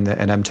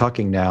I'm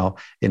talking now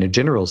in a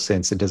general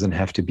sense. It doesn't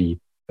have to be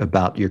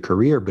about your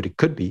career, but it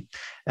could be,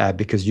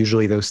 because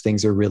usually those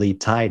things are really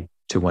tied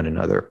to one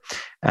another,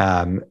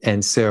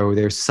 and so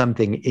there's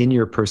something in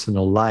your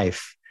personal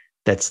life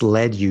that's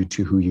led you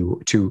to who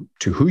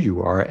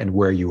you are and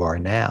where you are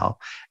now.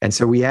 And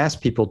so we ask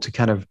people to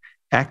kind of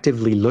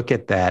actively look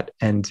at that,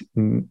 and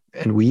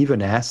we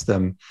even ask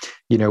them,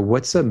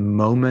 what's a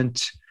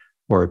moment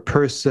or a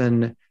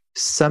person,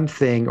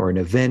 something or an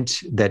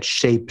event that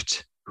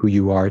shaped who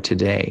you are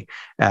today?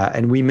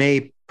 And we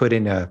may put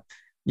in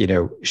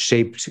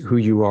shaped who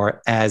you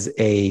are as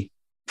a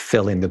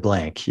fill in the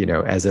blank,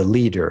 as a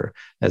leader,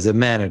 as a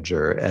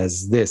manager,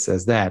 as this,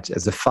 as that,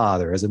 as a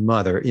father, as a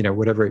mother,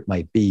 whatever it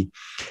might be.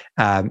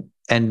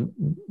 And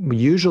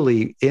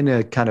usually in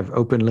a kind of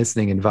open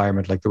listening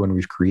environment like the one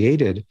we've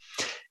created,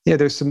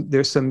 there's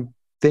some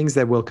things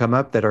that will come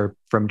up that are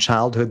from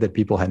childhood that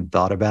people hadn't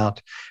thought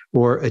about,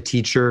 or a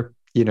teacher,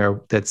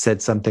 that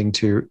said something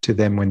to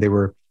them when they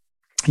were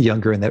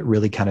younger and that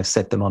really kind of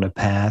set them on a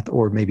path,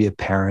 or maybe a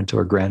parent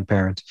or a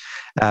grandparent.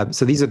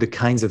 So these are the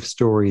kinds of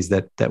stories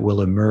that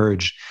will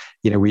emerge.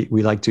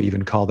 We like to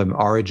even call them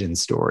origin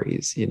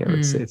stories.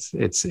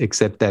 It's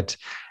except that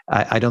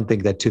I don't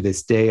think that to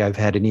this day I've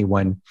had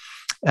anyone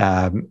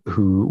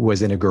who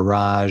was in a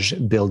garage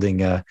building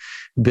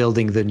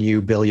the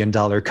new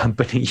billion-dollar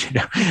company.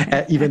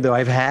 Even though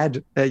I've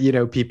had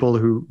people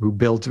who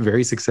built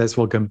very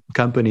successful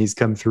companies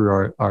come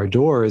through our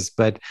doors,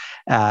 but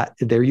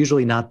they're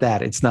usually not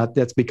that.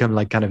 That's become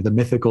like kind of the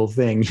mythical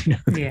thing.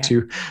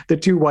 The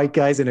two white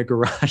guys in a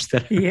garage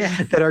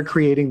that are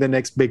creating the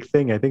next big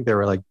thing. I think they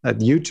were like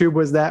YouTube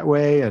was that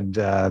way, and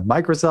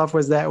Microsoft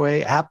was that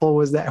way, Apple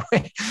was that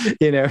way.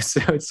 So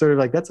it's sort of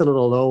like that's a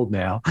little old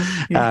now,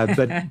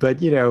 but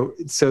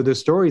so the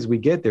stories we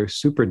get, they're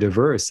super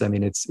diverse. I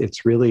mean,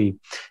 it's really,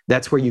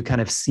 that's where you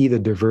kind of see the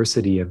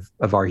diversity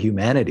of our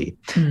humanity,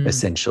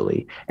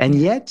 essentially. And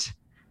yet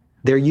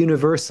they're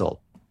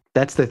universal.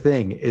 That's the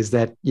thing, is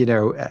that,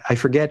 I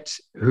forget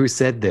who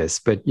said this,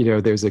 but,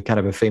 there's a kind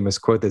of a famous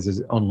quote that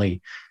there's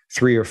only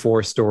 3 or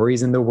 4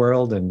 stories in the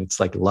world, and it's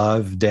like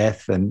love,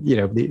 death, and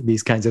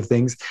these kinds of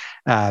things.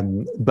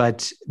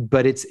 But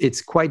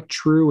it's quite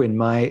true in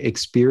my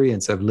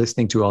experience of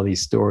listening to all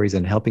these stories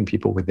and helping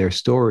people with their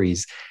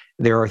stories.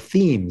 There are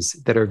themes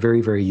that are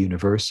very, very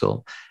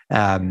universal,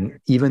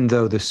 even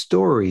though the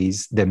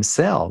stories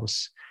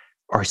themselves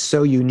are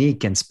so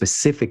unique and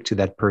specific to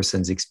that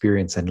person's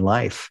experience in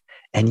life.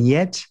 And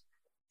yet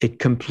it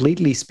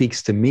completely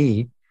speaks to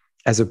me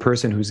as a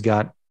person who's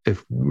got a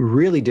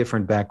really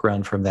different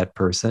background from that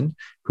person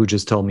who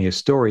just told me a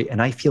story,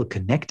 and I feel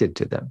connected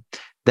to them.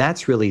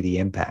 That's really the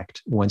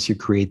impact. Once you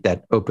create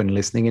that open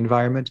listening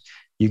environment,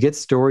 you get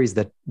stories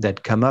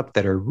that come up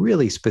that are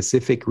really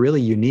specific,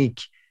 really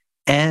unique,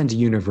 and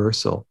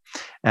universal.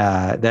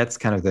 That's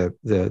kind of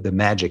the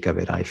magic of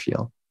it, I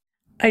feel.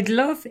 I'd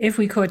love if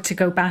we could to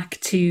go back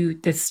to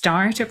the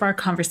start of our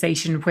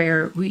conversation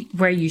where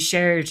you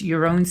shared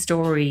your own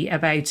story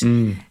about,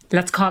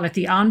 let's call it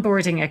the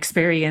onboarding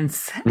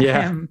experience,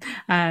 Yeah.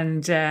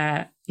 and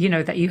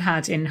that you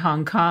had in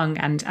Hong Kong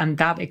and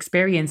that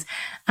experience.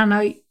 And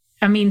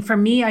I mean, for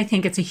me, I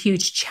think it's a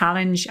huge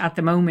challenge at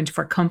the moment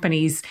for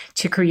companies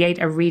to create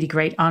a really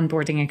great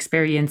onboarding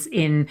experience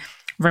in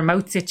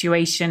remote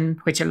situation,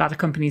 which a lot of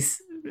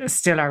companies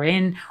still are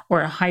in, or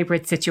a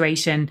hybrid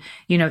situation,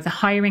 the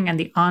hiring and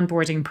the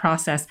onboarding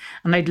process.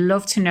 And I'd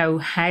love to know,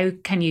 how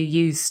can you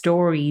use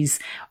stories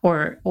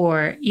or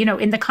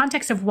in the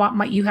context of what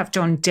might you have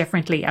done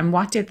differently, and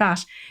what did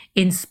that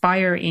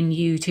inspire in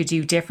you to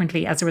do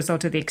differently as a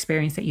result of the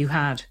experience that you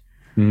had?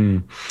 I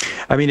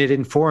mean, it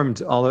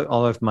informed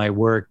all of my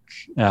work,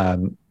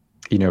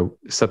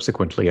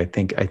 subsequently. I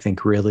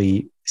think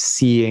really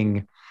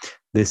seeing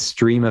this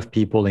stream of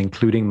people,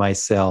 including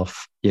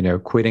myself,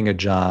 quitting a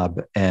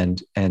job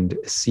and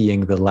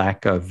seeing the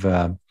lack of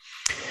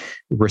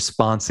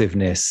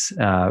responsiveness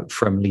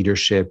from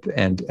leadership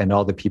and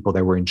all the people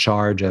that were in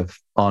charge of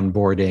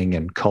onboarding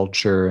and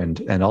culture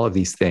and all of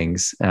these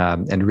things,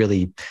 and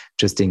really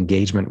just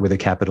engagement with a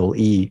capital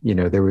E.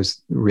 There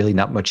was really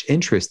not much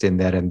interest in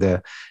that, and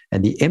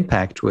the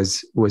impact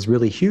was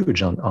really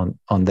huge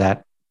on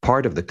that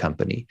part of the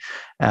company.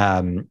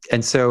 And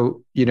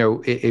so,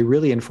 it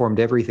really informed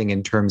everything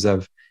in terms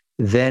of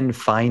then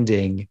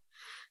finding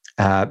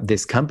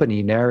this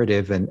company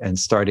narrative and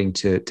starting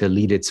to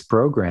lead its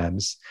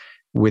programs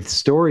with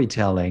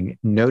storytelling,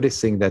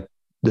 noticing that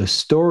the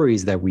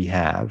stories that we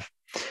have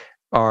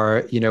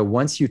are,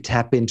 once you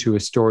tap into a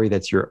story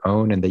that's your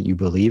own and that you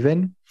believe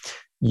in,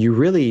 you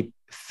really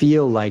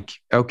feel like,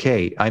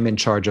 okay, I'm in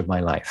charge of my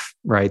life,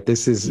 right?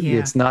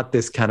 It's not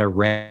this kind of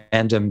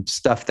random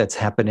stuff that's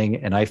happening,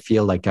 and I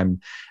feel like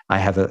I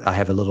have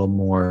a little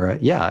more,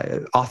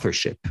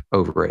 authorship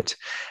over it,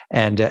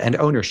 and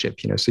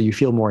ownership, so you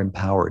feel more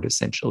empowered,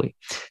 essentially.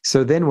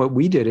 So then what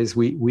we did is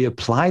we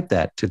applied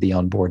that to the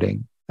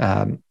onboarding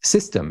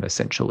system,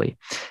 essentially,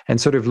 and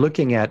sort of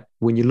looking at,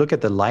 when you look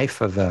at the life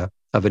of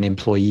an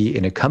employee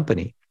in a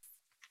company,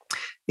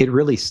 it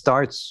really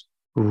starts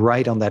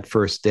right on that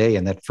first day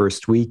and that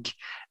first week.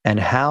 And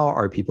how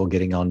are people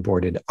getting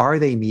onboarded? Are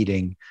they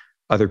meeting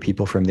other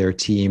people from their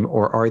team,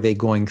 or are they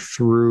going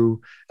through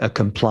a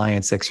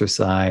compliance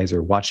exercise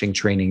or watching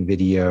training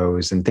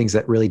videos and things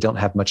that really don't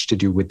have much to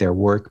do with their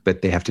work,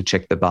 but they have to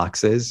check the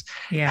boxes?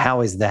 Yeah. How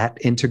is that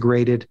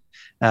integrated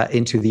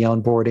into the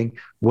onboarding?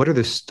 What are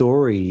the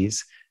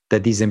stories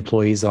that these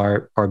employees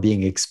are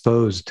being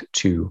exposed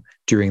to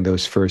during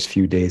those first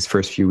few days,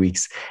 first few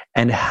weeks?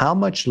 And how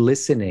much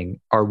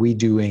listening are we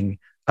doing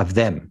of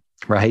them,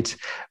 right?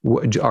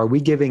 Are we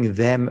giving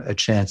them a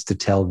chance to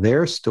tell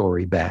their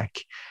story back,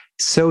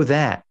 so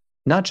that,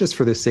 not just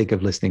for the sake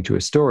of listening to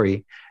a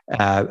story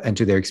and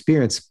to their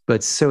experience,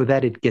 but so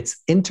that it gets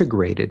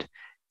integrated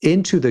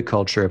into the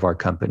culture of our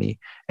company,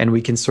 and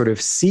we can sort of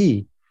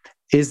see,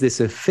 is this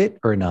a fit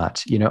or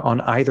not,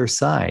 on either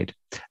side?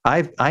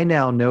 I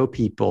now know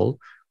people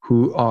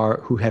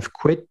who have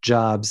quit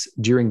jobs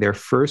during their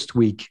first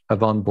week of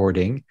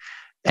onboarding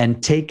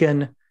and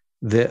taken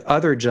the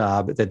other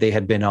job that they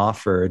had been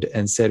offered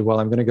and said, well,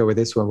 I'm going to go with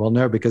this one. Well,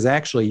 no, because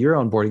actually your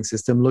onboarding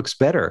system looks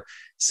better.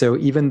 So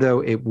even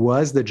though it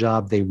was the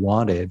job they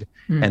wanted,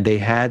 and they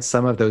had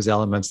some of those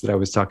elements that I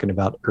was talking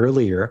about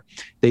earlier,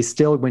 they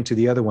still went to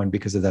the other one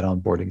because of that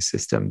onboarding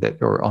system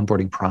or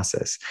onboarding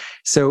process.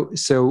 So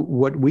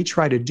what we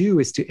try to do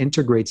is to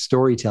integrate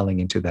storytelling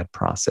into that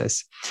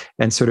process,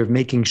 and sort of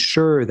making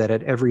sure that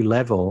at every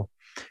level,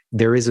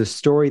 there is a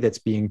story that's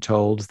being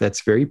told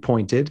that's very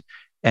pointed,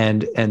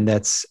 and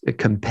that's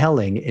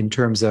compelling in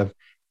terms of,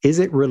 is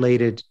it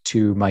related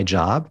to my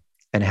job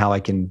and how I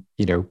can,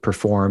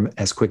 perform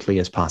as quickly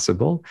as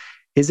possible?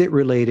 Is it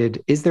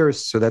related?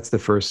 So that's the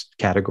first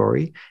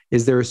category.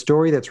 Is there a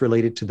story that's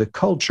related to the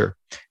culture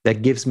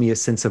that gives me a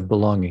sense of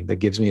belonging, that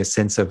gives me a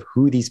sense of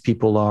who these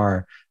people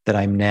are that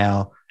I'm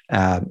now,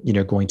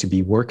 going to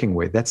be working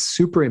with? That's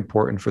super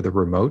important for the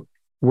remote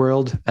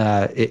world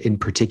in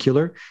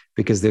particular,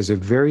 because there's a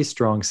very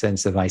strong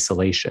sense of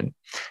isolation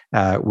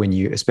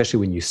especially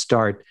when you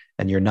start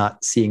and you're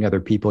not seeing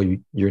other people,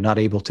 you're not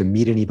able to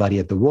meet anybody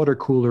at the water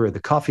cooler or the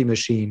coffee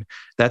machine,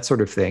 that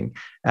sort of thing.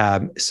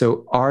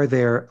 So are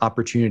there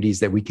opportunities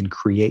that we can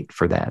create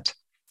for that?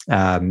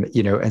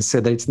 And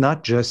so that it's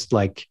not just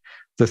like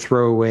the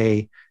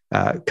throwaway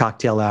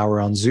cocktail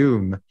hour on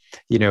Zoom,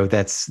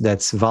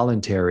 that's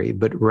voluntary,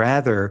 but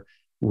rather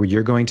where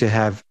you're going to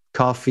have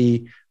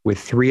coffee with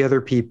 3 other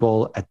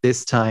people at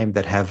this time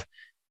that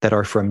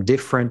are from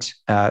different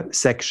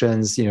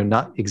sections,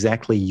 not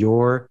exactly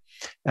your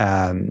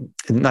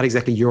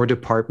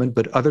department,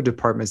 but other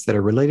departments that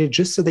are related,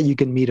 just so that you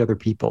can meet other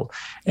people,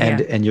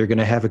 and you're going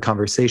to have a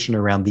conversation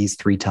around these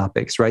 3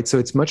 topics, right? So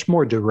it's much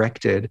more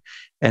directed,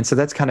 and so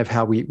that's kind of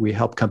how we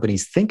help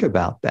companies think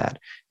about that.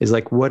 Is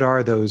like, what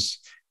are those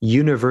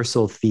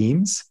universal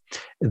themes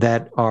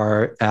that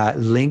are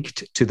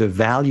linked to the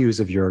values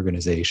of your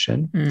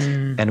organization?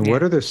 And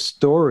what are the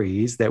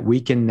stories that we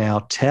can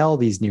now tell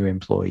these new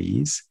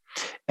employees?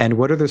 And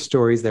what are the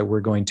stories that we're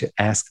going to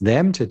ask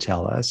them to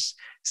tell us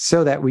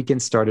so that we can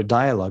start a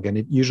dialogue? And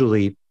it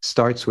usually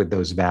starts with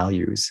those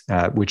values,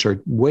 which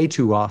are way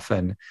too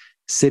often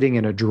sitting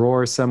in a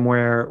drawer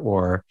somewhere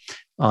or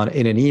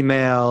in an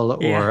email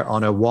or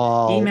on a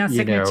wall. Email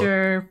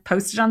signature,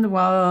 posted on the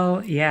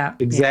wall. Yeah.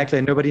 Exactly.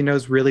 And nobody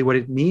knows really what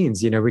it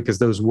means, because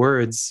those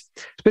words,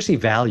 especially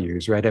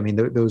values, right? I mean,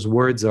 those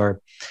words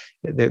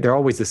they're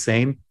always the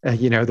same.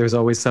 There's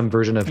always some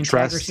version of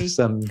trust,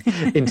 some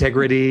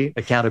integrity,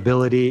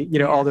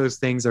 accountability, all those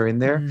things are in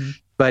there.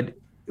 But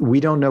we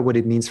don't know what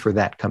it means for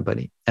that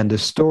company. And the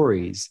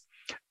stories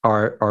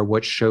are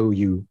what show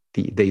you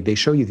they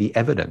show you the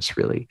evidence,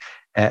 really.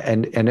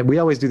 And we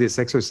always do this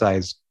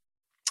exercise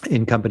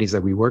in companies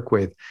that we work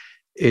with,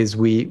 is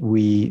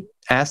we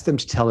ask them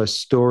to tell us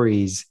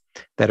stories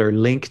that are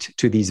linked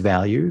to these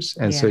values.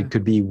 And so it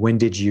could be,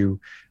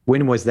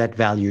 when was that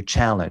value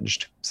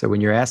challenged? So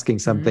when you're asking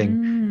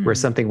something where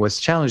something was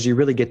challenged, you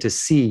really get to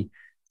see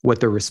what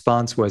the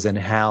response was and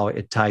how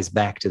it ties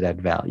back to that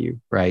value,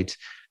 right?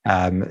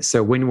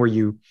 So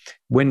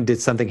when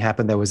did something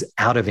happen that was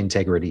out of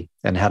integrity,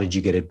 and how did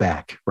you get it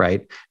back,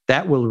 right?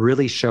 That will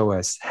really show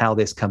us how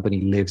this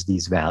company lives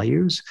these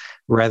values,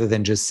 rather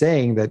than just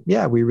saying that,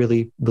 yeah, we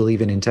really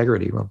believe in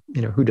integrity. Well,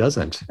 who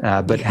doesn't?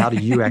 But how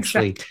do you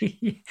actually...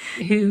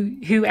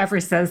 Exactly. Whoever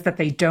says that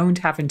they don't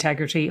have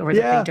integrity, or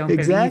that they don't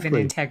believe in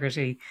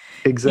integrity.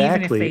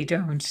 Exactly. Even if they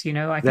don't,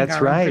 I think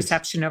our own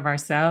perception of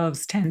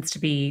ourselves tends to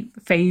be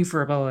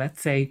favorable,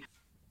 let's say.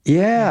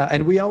 Yeah.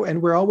 And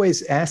we're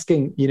always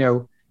asking,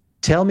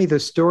 tell me the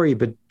story,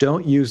 but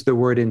don't use the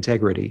word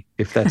integrity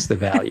if that's the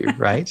value,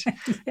 right?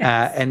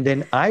 Yes. And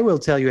then I will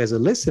tell you as a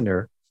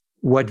listener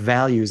what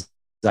values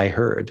I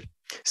heard.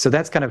 So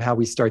that's kind of how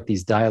we start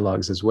these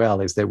dialogues as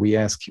well, is that we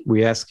ask,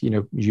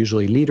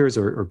 usually leaders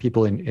or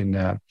people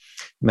in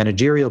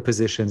managerial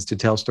positions to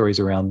tell stories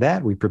around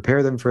that. We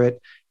prepare them for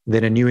it.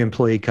 Then a new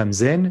employee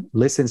comes in,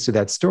 listens to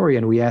that story,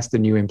 and we ask the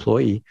new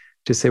employee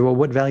to say, well,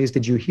 what values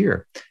did you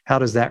hear? How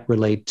does that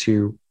relate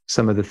to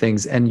some of the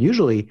things? And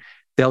usually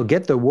they'll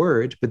get the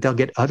word, but they'll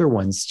get other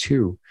ones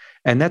too.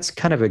 And that's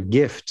kind of a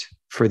gift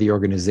for the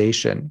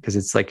organization, because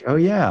it's like, oh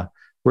yeah,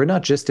 we're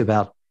not just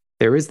about,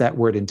 there is that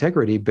word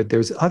integrity, but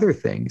there's other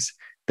things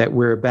that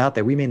we're about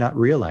that we may not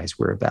realize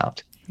we're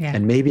about. Yeah.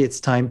 And maybe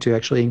it's time to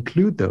actually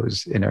include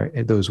those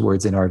those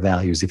words in our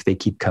values if they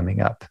keep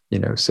coming up,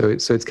 So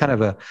it's kind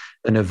of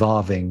an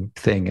evolving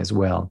thing as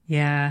well.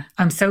 Yeah,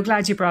 I'm so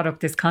glad you brought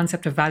up this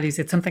concept of values.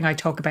 It's something I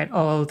talk about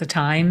all the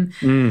time.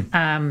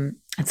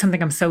 It's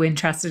something I'm so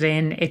interested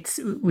in.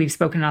 We've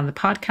spoken on the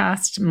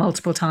podcast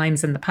multiple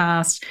times in the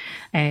past.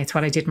 It's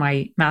what I did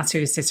my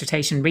master's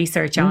dissertation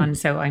research on.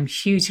 So I'm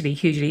hugely,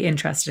 hugely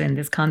interested in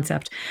this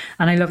concept.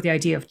 And I love the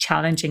idea of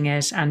challenging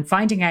it and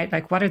finding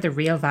out, what are the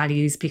real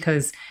values?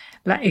 Because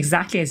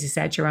exactly as you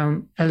said,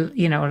 Jerome, a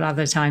lot of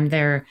the time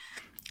they're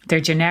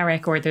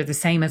generic, or they're the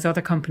same as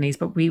other companies.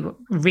 But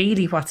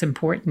what's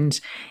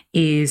important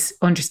is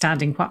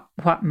understanding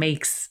what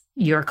makes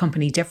your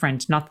company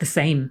different, not the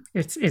same.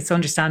 It's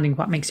understanding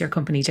what makes your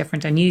company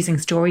different, and using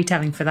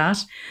storytelling for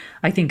that,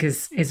 I think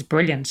is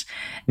brilliant.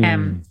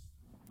 The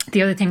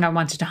other thing I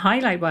wanted to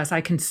highlight was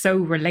I can so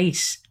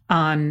relate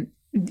on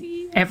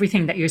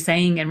everything that you're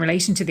saying in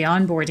relation to the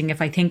onboarding.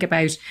 If I think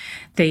about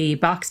the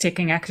box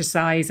ticking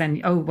exercise and,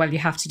 you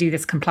have to do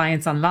this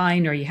compliance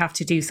online, or you have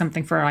to do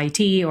something for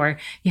IT, or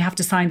you have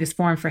to sign this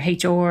form for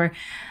HR.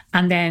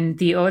 And then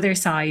the other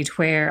side,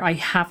 where I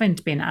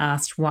haven't been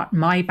asked what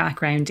my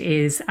background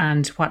is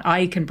and what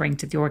I can bring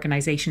to the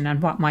organization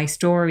and what my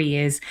story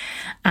is.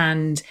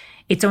 And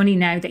it's only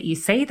now that you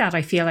say that,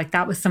 I feel like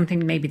that was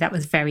something maybe that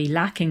was very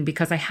lacking,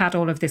 because I had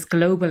all of this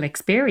global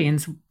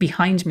experience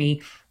behind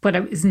me, but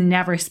it was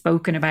never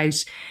spoken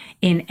about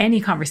in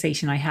any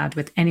conversation I had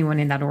with anyone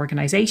in that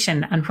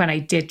organization. And when I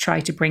did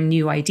try to bring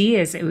new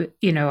ideas,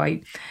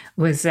 I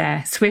was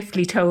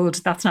swiftly told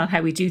that's not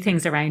how we do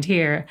things around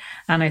here.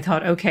 And I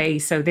thought, okay,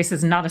 so this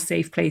is not a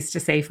safe place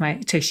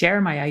to share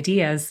my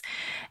ideas.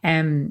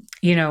 And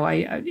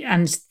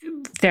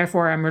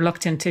therefore I'm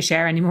reluctant to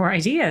share any more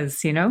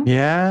ideas,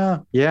 Yeah.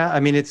 I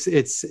mean, it's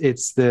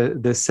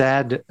the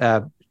sad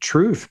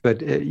truth,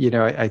 but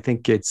I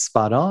think it's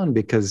spot on,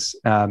 because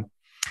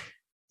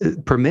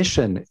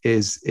permission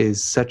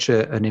is such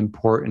an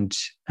important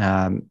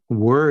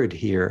word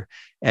here,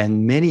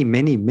 and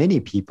many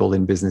people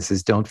in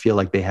businesses don't feel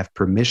like they have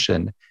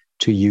permission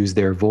to use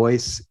their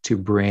voice to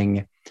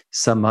bring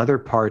some other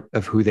part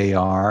of who they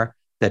are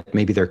that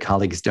maybe their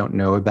colleagues don't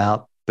know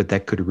about, but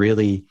that could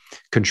really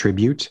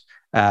contribute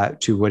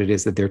to what it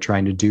is that they're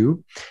trying to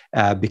do,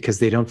 because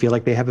they don't feel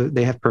like they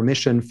have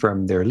permission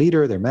from their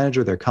leader, their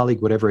manager, their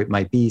colleague, whatever it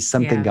might be.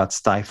 Something got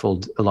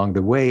stifled along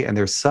the way, and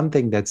there's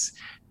something that's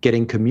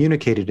getting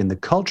communicated in the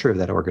culture of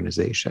that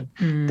organization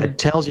that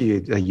tells you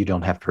that you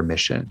don't have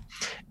permission.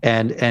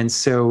 And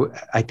so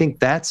I think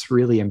that's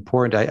really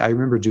important. I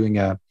remember doing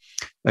a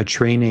a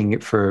training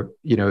for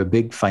a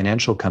big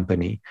financial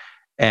company,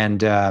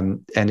 and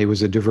it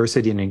was a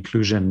diversity and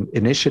inclusion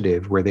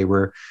initiative where they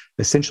were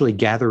essentially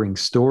gathering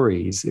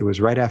stories. It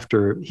was right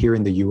after here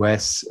in the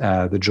U.S.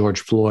 The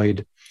George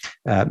Floyd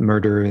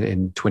murder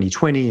in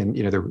 2020,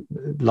 and there were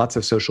lots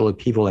of social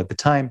upheaval at the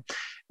time.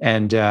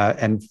 And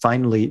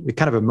finally,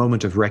 kind of a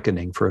moment of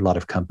reckoning for a lot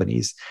of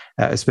companies,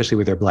 especially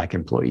with their Black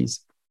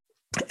employees.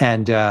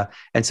 And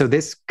so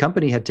this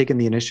company had taken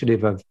the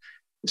initiative of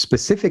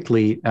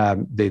specifically,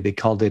 they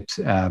called it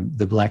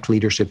the Black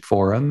Leadership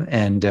Forum,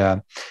 and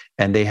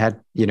they had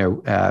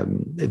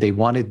they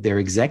wanted their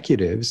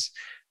executives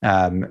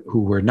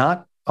who were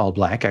not all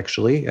Black,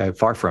 actually,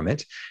 far from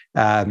it,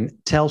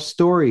 tell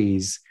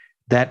stories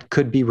that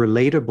could be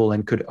relatable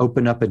and could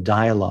open up a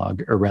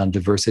dialogue around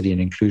diversity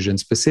and inclusion,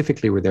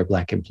 specifically with their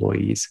Black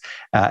employees,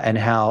 and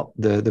how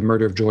the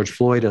murder of George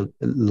Floyd, a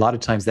lot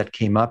of times that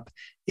came up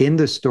in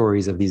the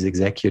stories of these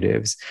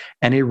executives.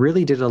 And it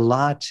really did a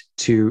lot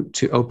to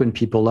open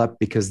people up,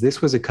 because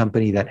this was a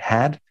company that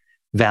had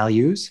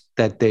values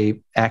that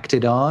they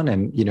acted on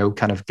and,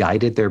 kind of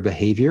guided their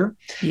behavior.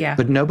 Yeah.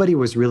 But nobody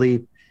was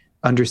really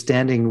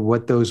understanding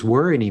what those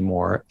were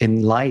anymore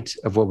in light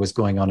of what was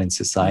going on in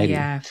society.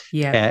 Yeah.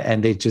 Yeah.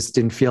 And they just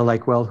didn't feel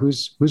like, well,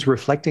 who's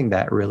reflecting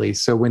that really?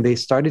 So when they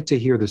started to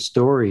hear the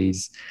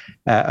stories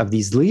of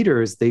these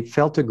leaders, they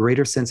felt a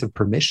greater sense of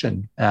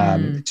permission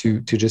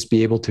to just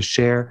be able to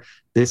share,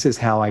 this is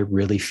how I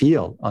really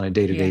feel on a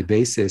day-to-day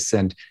basis.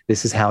 And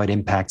this is how it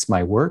impacts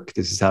my work.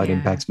 This is how it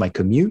impacts my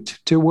commute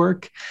to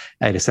work.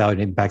 And it's how it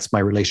impacts my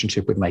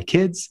relationship with my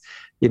kids.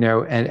 But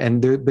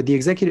the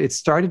executive, it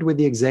started with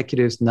the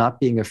executives not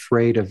being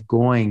afraid of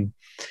going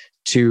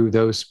to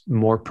those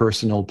more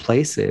personal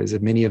places.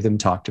 And many of them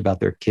talked about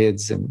their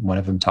kids, and one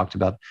of them talked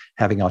about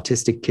having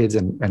autistic kids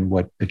and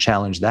what a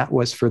challenge that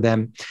was for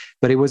them.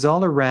 But it was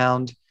all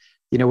around,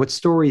 what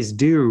stories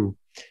do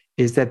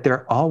is that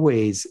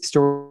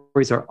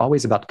stories are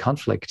always about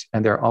conflict,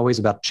 and they're always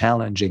about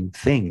challenging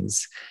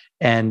things.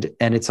 And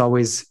it's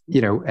always,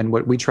 and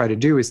what we try to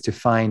do is to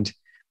find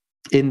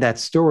in that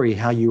story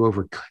how you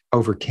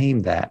overcame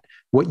that,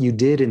 what you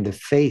did in the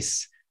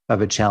face of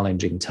a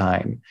challenging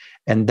time.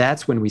 And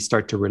that's when we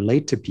start to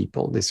relate to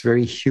people, this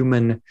very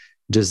human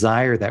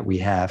desire that we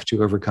have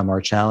to overcome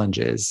our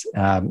challenges,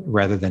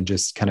 rather than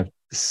just kind of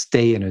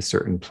stay in a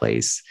certain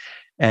place.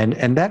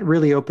 And that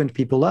really opened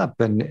people up,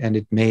 and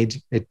it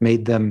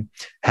made them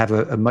have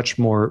a much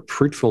more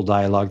fruitful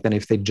dialogue than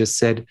if they just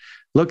said,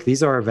 look,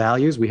 these are our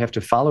values. We have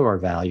to follow our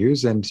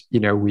values, and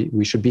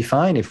we should be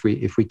fine if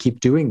we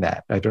keep doing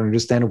that. I don't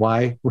understand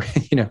why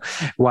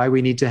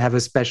we need to have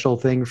a special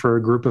thing for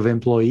a group of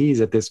employees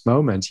at this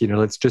moment.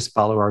 Let's just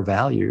follow our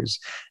values.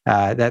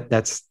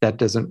 That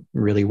doesn't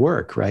really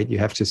work, right? You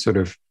have to sort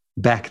of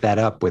back that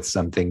up with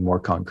something more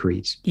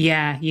concrete.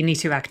 Yeah, you need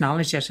to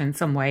acknowledge it in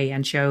some way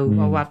and show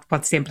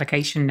what's the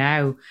implication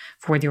now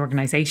for the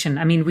organization.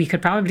 I mean, we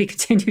could probably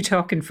continue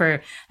talking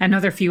for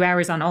another few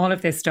hours on all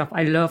of this stuff.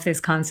 I love this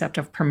concept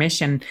of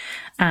permission,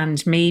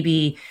 and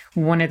maybe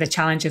one of the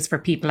challenges for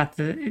people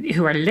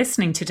who are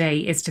listening today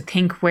is to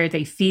think where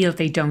they feel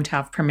they don't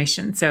have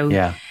permission.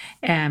 So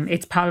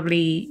it's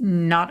probably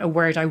not a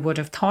word I would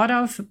have thought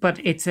of, but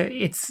it's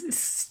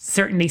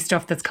certainly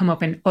stuff that's come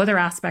up in other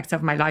aspects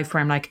of my life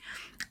where I'm like,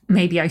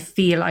 maybe I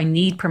feel I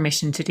need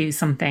permission to do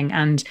something.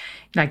 And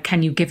like,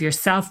 can you give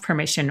yourself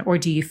permission? Or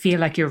do you feel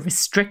like you're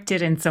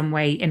restricted in some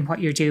way in what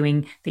you're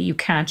doing, that you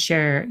can't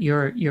share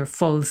your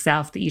full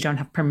self, that you don't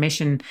have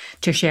permission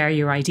to share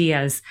your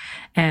ideas?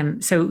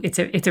 So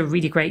it's a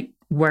really great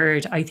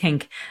word, I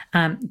think.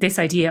 This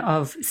idea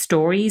of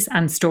stories,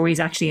 and stories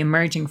actually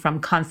emerging from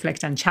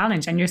conflict and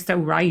challenge. And you're so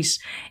right.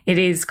 It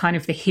is kind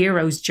of the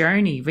hero's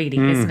journey, really,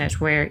 isn't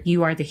it? Where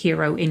you are the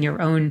hero in your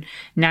own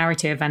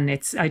narrative, and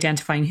it's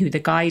identifying who the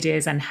guide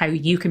is and how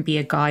you can be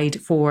a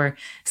guide for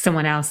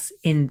someone else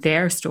in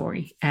their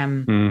story.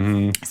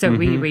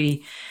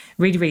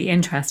 Really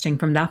interesting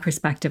from that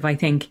perspective, I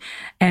think.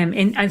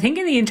 I think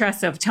in the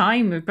interest of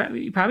time,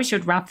 we probably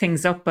should wrap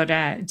things up, but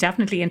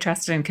definitely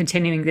interested in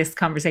continuing this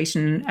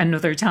conversation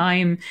another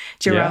time,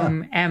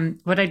 Jerome.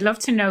 But I'd love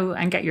to know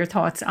and get your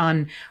thoughts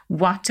on,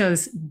 what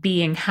does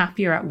being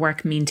happier at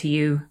work mean to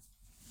you?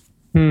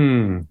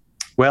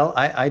 Well,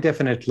 I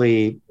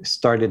definitely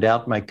started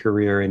out my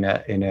career in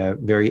a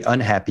very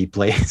unhappy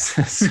place.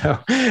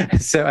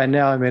 so and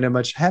now I'm in a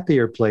much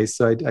happier place.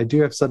 So I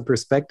do have some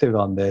perspective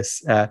on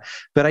this.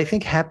 But I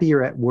think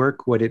happier at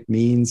work, what it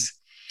means,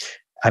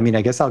 I mean,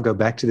 I guess I'll go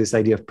back to this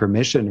idea of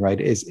permission,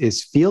 right?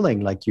 Is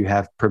feeling like you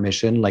have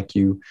permission, like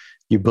you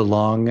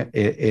belong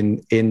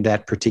in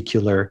that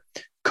particular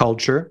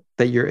culture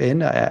that you're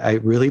in. I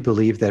really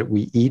believe that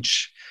we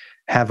each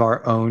have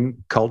our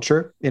own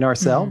culture in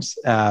ourselves,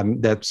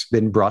 that's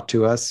been brought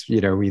to us,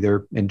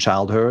 either in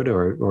childhood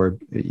or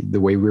the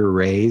way we were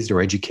raised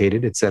or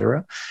educated, et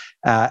cetera.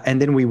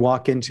 And then we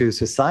walk into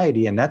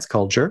society, and that's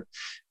culture.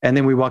 And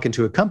then we walk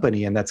into a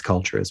company, and that's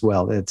culture as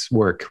well. It's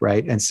work,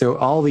 right? And so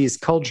all these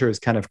cultures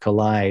kind of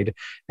collide.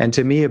 And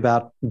to me,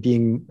 about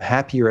being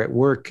happier at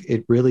work,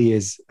 it really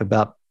is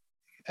about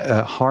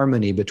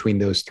harmony between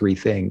those three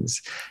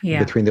things,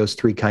 between those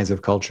three kinds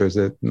of cultures.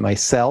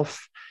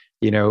 Myself,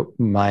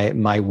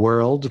 my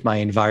world, my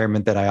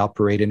environment that I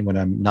operate in when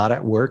I'm not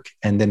at work,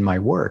 and then my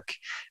work.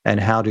 And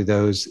how do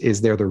those,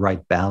 is there the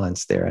right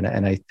balance there?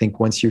 And I think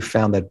once you've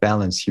found that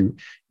balance, you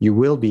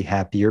will be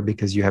happier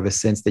because you have a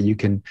sense that you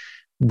can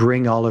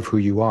bring all of who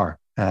you are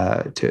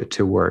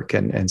to work.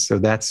 And so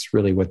that's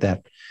really what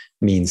that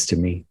means to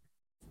me.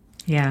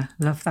 Yeah,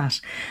 love that.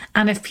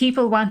 And if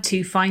people want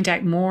to find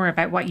out more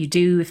about what you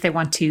do, if they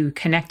want to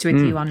connect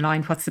with you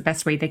online, what's the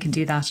best way they can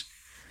do that?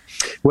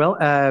 Well,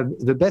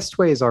 the best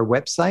way is our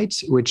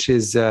website, which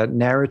is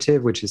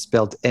narrative, which is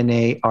spelled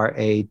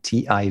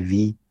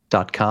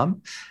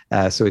NARATIV.com.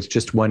 So it's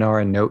just one R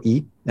and no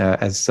E.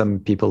 As some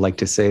people like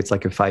to say, it's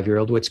like a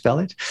 5-year-old would spell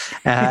it.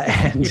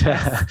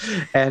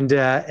 And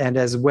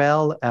as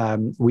well,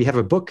 we have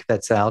a book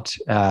that's out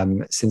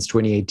since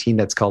 2018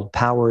 that's called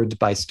Powered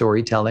by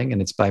Storytelling,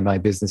 and it's by my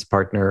business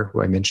partner,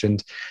 who I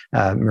mentioned,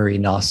 Marie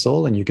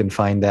Nossel. And you can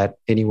find that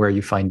anywhere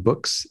you find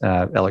books,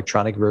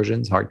 electronic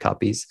versions, hard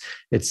copies.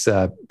 It's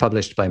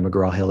published by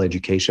McGraw-Hill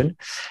Education.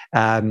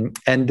 And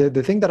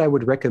the thing that I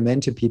would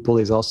recommend to people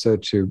is also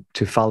to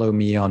follow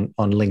me on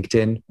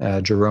LinkedIn,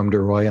 Jerome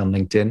Deroy on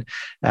LinkedIn.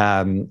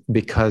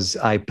 Because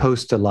I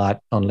post a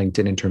lot on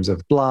LinkedIn in terms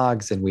of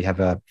blogs, and we have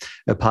a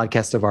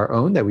podcast of our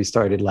own that we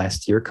started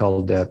last year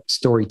called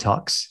Story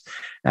Talks.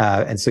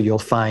 And so you'll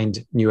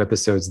find new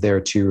episodes there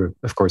too,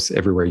 of course,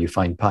 everywhere you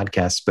find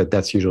podcasts, but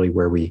that's usually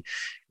where we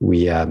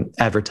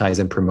advertise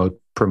and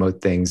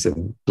promote things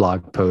and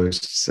blog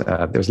posts.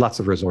 There's lots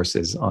of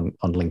resources on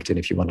LinkedIn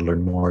if you want to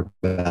learn more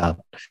about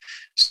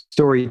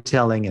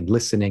storytelling and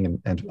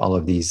listening and all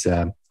of these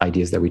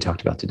ideas that we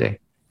talked about today.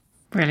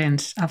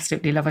 Brilliant.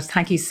 Absolutely love it.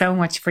 Thank you so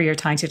much for your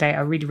time today. I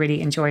really, really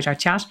enjoyed our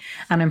chat,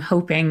 and I'm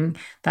hoping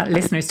that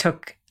listeners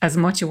took as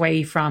much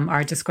away from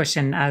our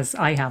discussion as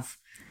I have.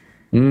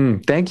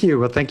 Thank you.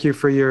 Well, thank you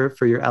for your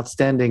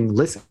outstanding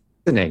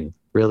listening.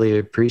 Really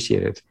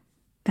appreciate it.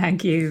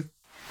 Thank you.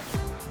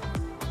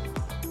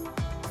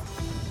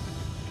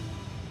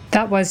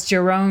 That was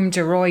Jerome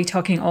Deroy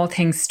talking all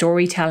things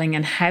storytelling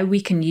and how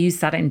we can use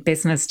that in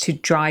business to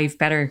drive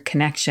better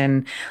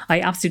connection.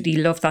 I absolutely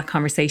love that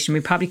conversation.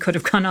 We probably could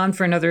have gone on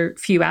for another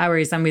few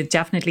hours, and we'll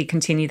definitely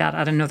continue that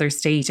at another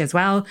stage as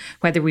well.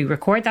 Whether we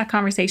record that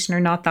conversation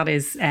or not, that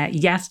is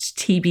yet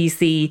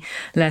TBC,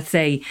 let's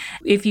say.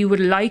 If you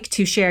would like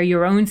to share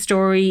your own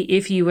story,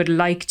 if you would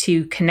like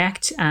to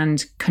connect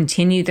and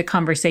continue the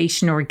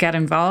conversation or get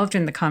involved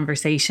in the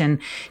conversation,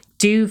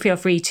 do feel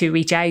free to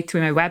reach out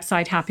through my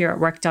website,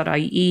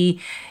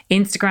 happieratwork.ie,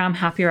 Instagram,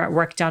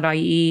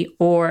 happieratwork.ie,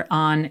 or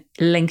on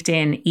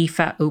LinkedIn,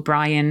 Aoife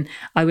O'Brien.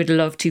 I would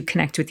love to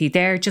connect with you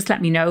there. Just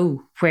let me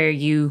know where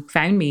you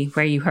found me,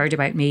 where you heard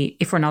about me,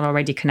 if we're not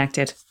already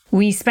connected.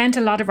 We spent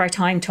a lot of our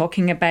time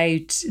talking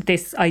about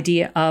this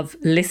idea of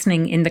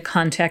listening in the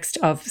context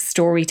of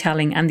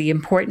storytelling and the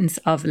importance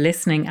of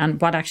listening and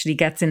what actually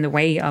gets in the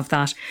way of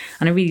that.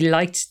 And I really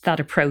liked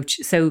that approach.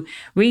 So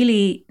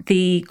really,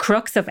 the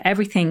crux of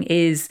everything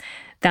is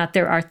that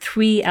there are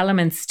 3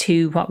 elements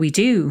to what we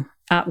do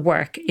at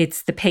work.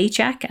 It's the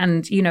paycheck,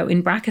 and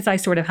in brackets I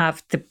sort of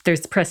have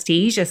there's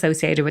prestige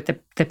associated with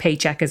the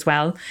paycheck as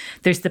well.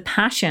 There's the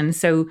passion,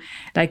 so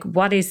like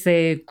what is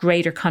the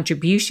greater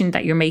contribution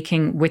that you're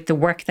making with the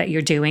work that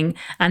you're doing,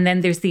 and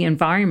then there's the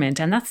environment,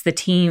 and that's the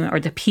team or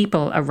the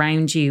people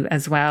around you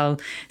as well.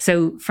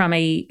 So from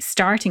a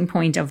starting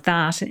point of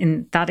that,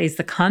 and that is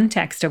the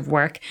context of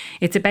work,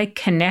 it's about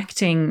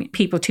connecting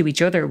people to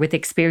each other with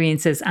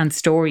experiences and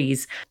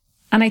stories.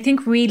 And I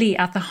think really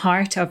at the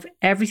heart of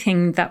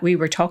everything that we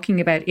were talking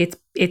about,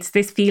 it's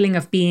this feeling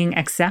of being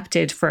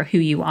accepted for who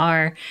you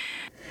are.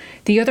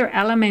 The other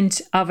element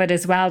of it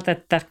as well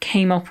that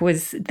came up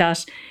was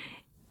that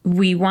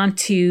we want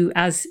to,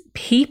 as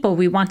people,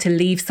 we want to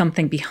leave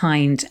something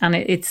behind. And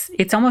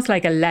it's almost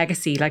like a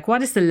legacy. Like,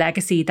 what is the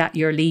legacy that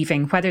you're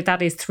leaving? Whether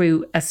that is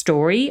through a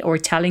story or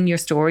telling your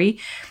story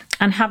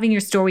and having your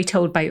story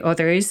told by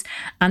others,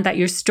 and that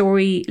your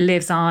story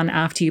lives on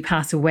after you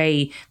pass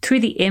away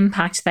through the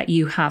impact that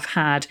you have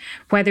had.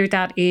 Whether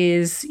that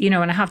is, and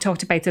I have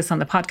talked about this on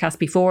the podcast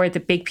before, the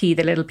big P,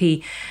 the little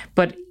p,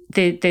 but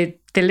the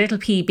little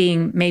p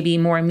being maybe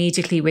more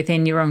immediately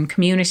within your own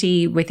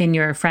community, within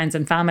your friends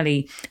and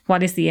family.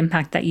 What is the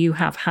impact that you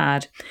have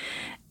had?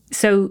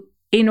 So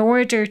in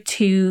order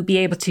to be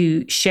able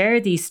to share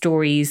these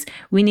stories,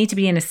 we need to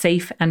be in a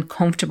safe and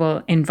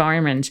comfortable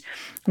environment.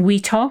 We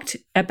talked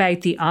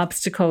about the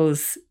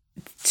obstacles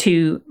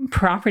to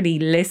properly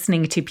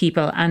listening to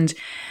people. And,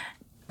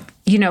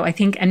 I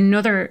think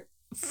another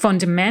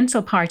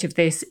fundamental part of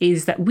this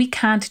is that we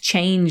can't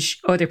change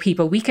other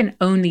people. We can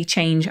only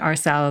change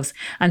ourselves.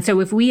 And so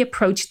if we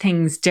approach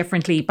things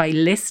differently by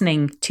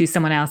listening to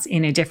someone else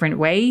in a different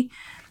way,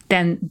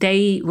 then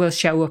they will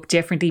show up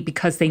differently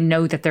because they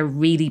know that they're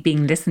really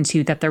being listened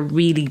to, that they're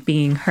really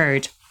being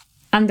heard.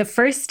 And the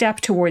first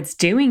step towards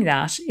doing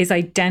that is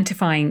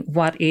identifying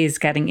what is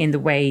getting in the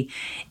way.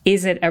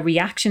 Is it a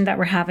reaction that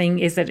we're having?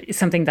 Is it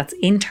something that's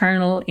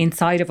internal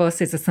inside of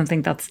us? Is it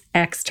something that's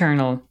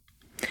external?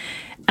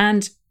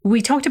 And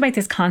we talked about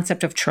this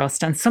concept of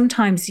trust, and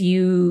sometimes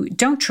you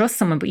don't trust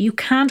someone, but you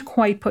can't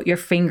quite put your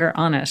finger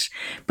on it.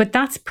 But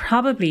that's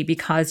probably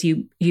because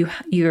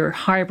you're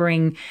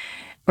harboring,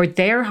 or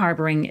they're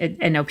harboring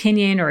an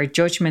opinion or a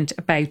judgment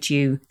about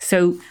you.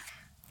 So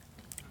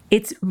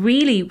it's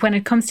really, when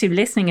it comes to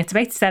listening, it's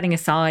about setting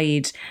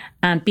aside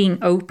and being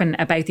open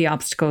about the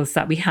obstacles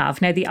that we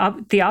have. Now,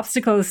 the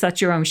obstacles that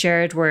Jerome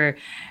shared were,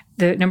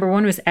 the number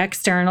one was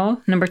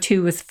external. Number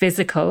two was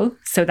physical.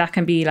 So that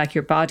can be like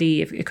your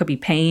body. It could be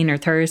pain or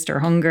thirst or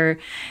hunger.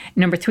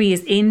 Number three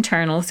is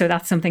internal. So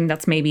that's something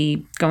that's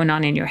maybe going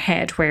on in your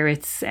head, where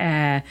it's,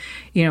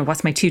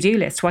 what's my to-do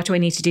list? What do I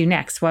need to do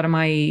next?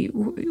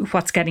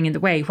 What's getting in the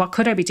way? What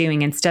could I be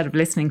doing instead of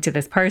listening to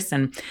this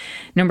person?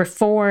 Number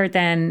four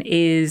then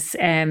is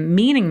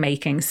meaning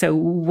making. So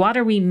what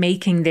are we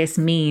making this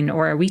mean?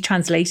 Or are we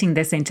translating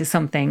this into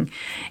something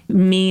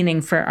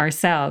meaning for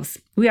ourselves?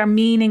 We are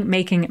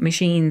meaning-making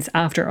machines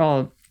after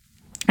all.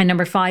 And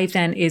number five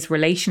then is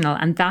relational,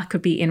 and that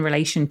could be in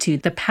relation to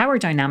the power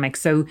dynamic.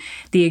 So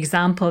the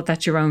example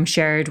that Jerome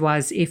shared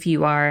was, if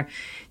you are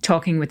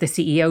talking with the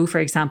CEO, for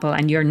example,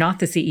 and you're not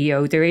the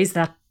CEO, there is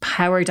that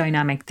power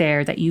dynamic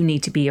there that you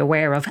need to be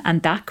aware of,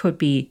 and that could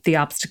be the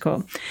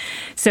obstacle.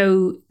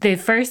 So the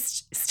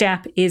first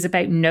step is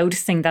about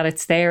noticing that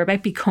it's there,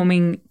 about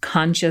becoming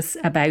conscious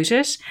about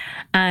it.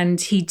 And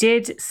he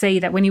did say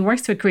that when he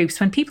works with groups,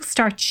 when people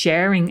start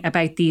sharing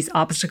about these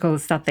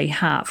obstacles that they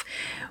have,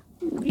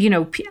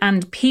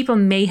 and people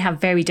may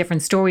have very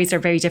different stories or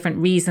very different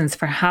reasons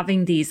for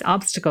having these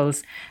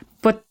obstacles,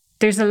 but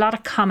there's a lot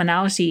of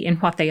commonality in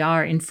what they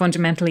are, and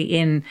fundamentally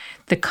in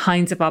the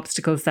kinds of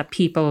obstacles that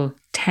people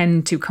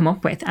tend to come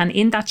up with. And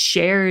in that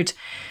shared,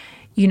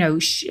 in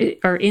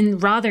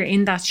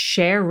that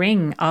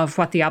sharing of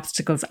what the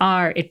obstacles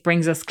are, it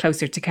brings us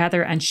closer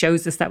together and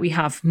shows us that we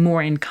have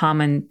more in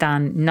common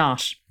than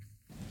not.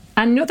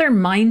 Another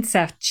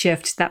mindset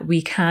shift that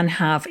we can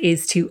have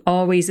is to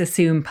always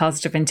assume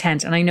positive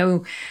intent. And I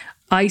know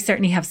I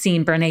certainly have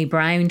seen Brene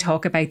Brown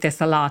talk about this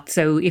a lot.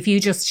 So if you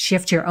just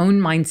shift your own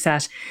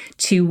mindset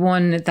to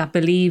one that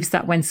believes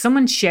that when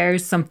someone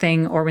shares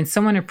something, or when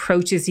someone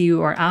approaches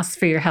you or asks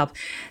for your help,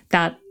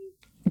 that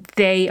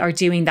they are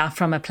doing that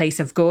from a place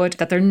of good,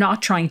 that they're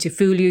not trying to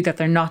fool you, that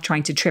they're not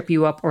trying to trip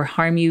you up or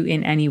harm you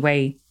in any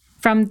way.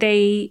 From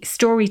the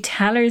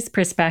storyteller's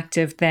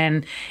perspective,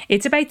 then,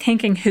 it's about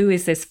thinking, who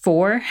is this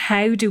for?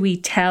 How do we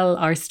tell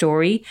our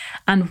story?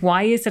 And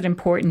why is it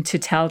important to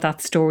tell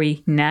that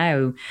story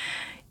now?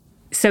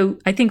 So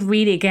I think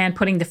really, again,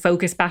 putting the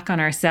focus back on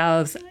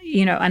ourselves,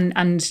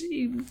 and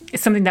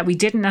something that we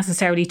didn't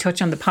necessarily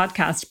touch on the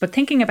podcast, but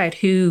thinking about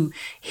who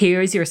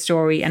hears your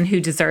story and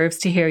who deserves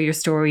to hear your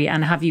story.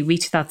 And have you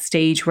reached that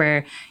stage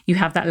where you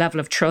have that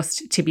level of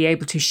trust to be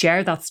able to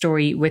share that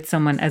story with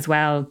someone as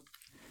well?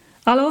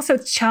 I'll also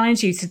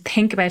challenge you to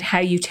think about how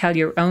you tell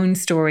your own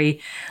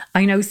story.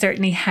 I know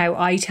certainly how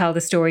I tell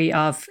the story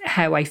of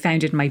how I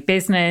founded my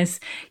business.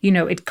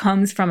 It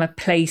comes from a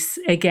place,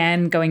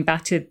 again, going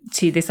back to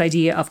this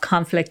idea of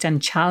conflict and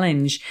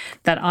challenge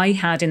that I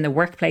had in the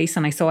workplace,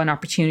 and I saw an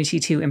opportunity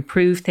to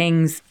improve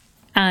things.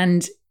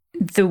 And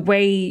the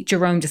way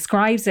Jerome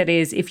describes it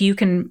is, if you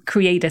can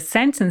create a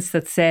sentence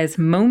that says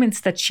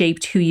moments that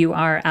shaped who you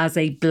are as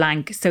a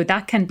blank. So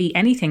that can be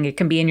anything. It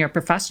can be in your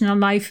professional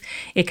life.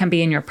 It can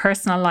be in your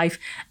personal life.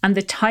 And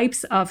the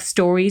types of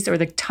stories or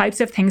the types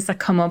of things that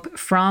come up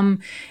from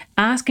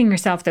asking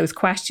yourself those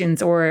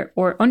questions,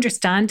 or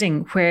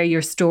understanding where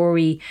your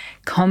story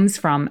comes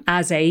from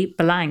as a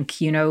blank,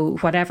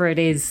 whatever it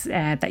is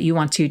that you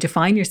want to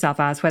define yourself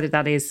as, whether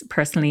that is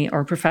personally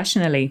or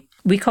professionally.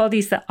 We call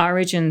these the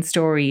origin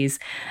stories.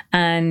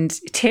 And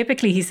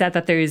typically he said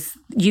that there's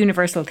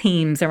universal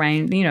themes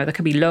around, there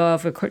could be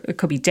love, it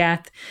could be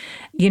death,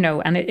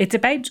 and it's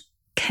about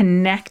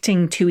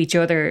connecting to each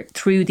other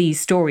through these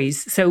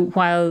stories. So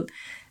while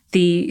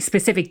the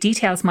specific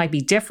details might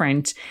be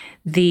different,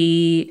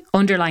 the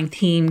underlying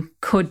theme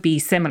could be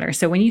similar.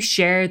 So when you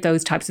share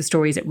those types of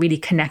stories, it really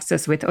connects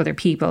us with other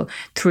people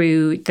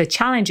through the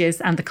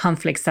challenges and the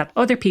conflicts that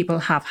other people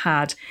have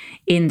had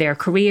in their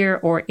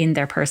career or in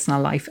their personal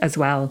life as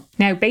well.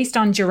 Now, based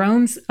on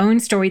Jerome's own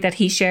story that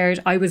he shared,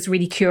 I was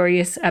really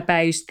curious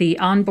about the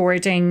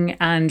onboarding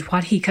and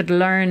what he could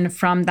learn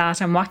from that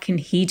and what can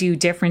he do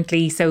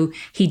differently. So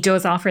he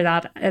does offer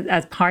that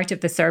as part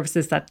of the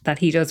services that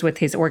he does with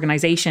his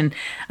organization.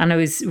 And I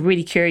was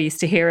really curious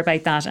to hear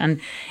about that. And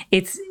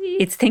it's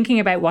thinking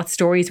about what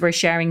stories we're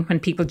sharing when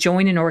people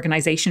join an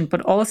organization,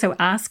 but also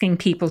asking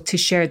people to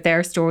share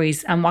their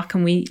stories and what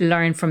can we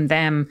learn from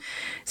them.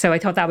 So I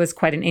thought that was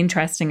quite an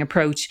interesting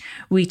approach.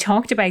 We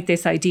talked about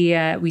this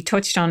idea, we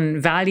touched on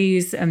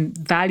values and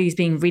values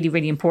being really,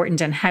 really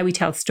important, and how we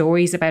tell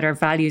stories about our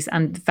values.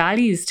 And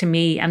values to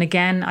me, and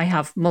again, I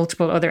have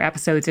multiple other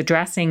episodes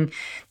addressing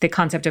the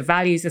concept of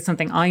values. It's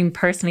something I'm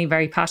personally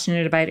very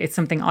passionate about. It's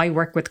something I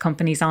work with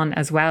companies on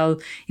as well.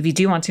 If you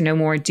do want to know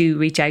more, do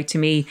reach out to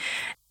me.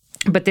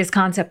 But this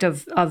concept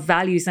of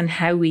values and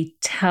how we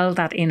tell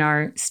that in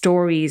our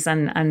stories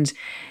and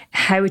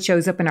how it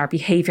shows up in our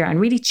behavior, and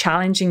really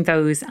challenging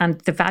those, and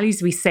the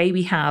values we say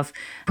we have,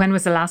 when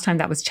was the last time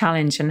that was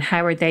challenged, and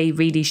how are they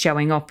really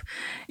showing up,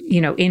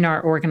 in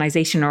our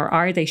organization, or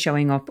are they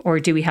showing up, or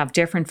do we have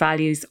different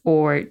values,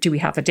 or do we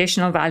have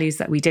additional values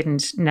that we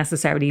didn't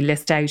necessarily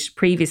list out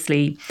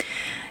previously?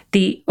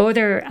 The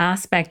other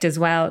aspect as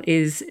well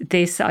is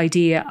this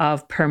idea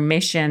of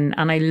permission.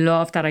 And I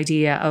love that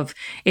idea of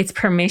it's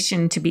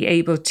permission to be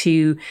able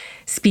to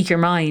speak your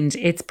mind.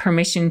 It's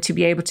permission to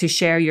be able to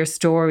share your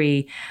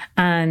story.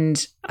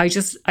 And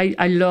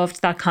I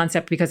loved that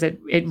concept because it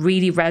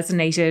really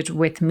resonated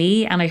with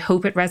me. And I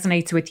hope it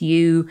resonates with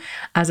you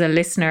as a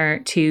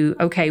listener to,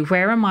 okay,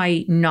 where am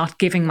I not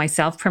giving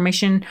myself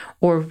permission?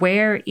 Or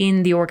where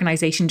in the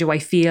organization do I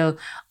feel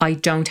I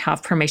don't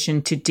have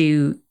permission to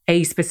do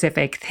a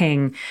specific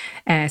thing?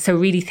 So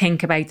really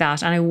think about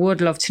that. And I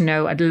would love to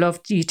know, I'd love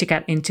you to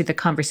get into the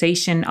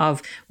conversation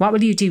of what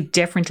will you do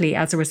differently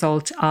as a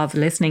result of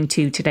listening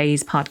to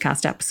today's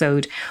podcast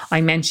episode.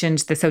 I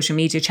mentioned the social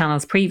media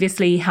channels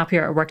previously.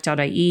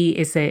 happieratwork.ie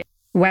is the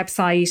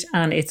website,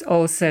 and it's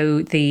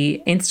also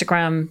the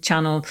Instagram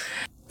channel.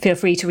 Feel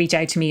free to reach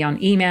out to me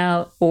on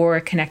email or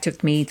connect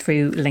with me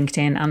through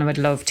LinkedIn, and I would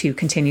love to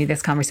continue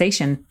this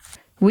conversation.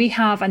 We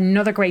have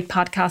another great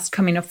podcast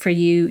coming up for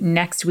you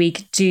next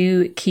week.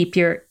 Do keep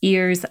your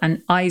ears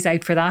and eyes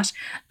out for that.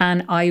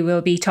 And I will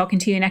be talking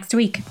to you next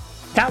week.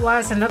 That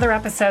was another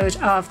episode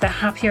of the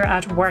Happier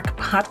at Work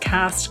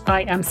podcast.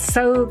 I am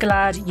so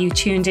glad you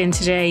tuned in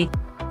today.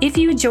 If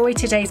you enjoyed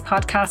today's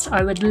podcast,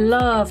 I would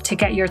love to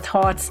get your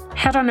thoughts.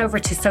 Head on over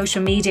to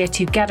social media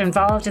to get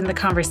involved in the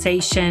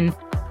conversation.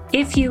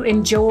 If you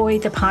enjoy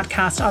the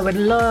podcast, I would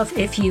love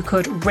if you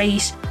could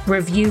rate,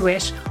 review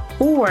it,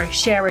 or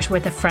share it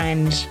with a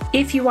friend.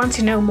 If you want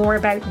to know more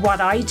about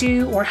what I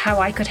do or how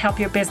I could help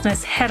your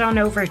business, head on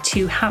over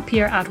to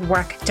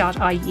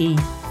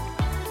happieratwork.ie.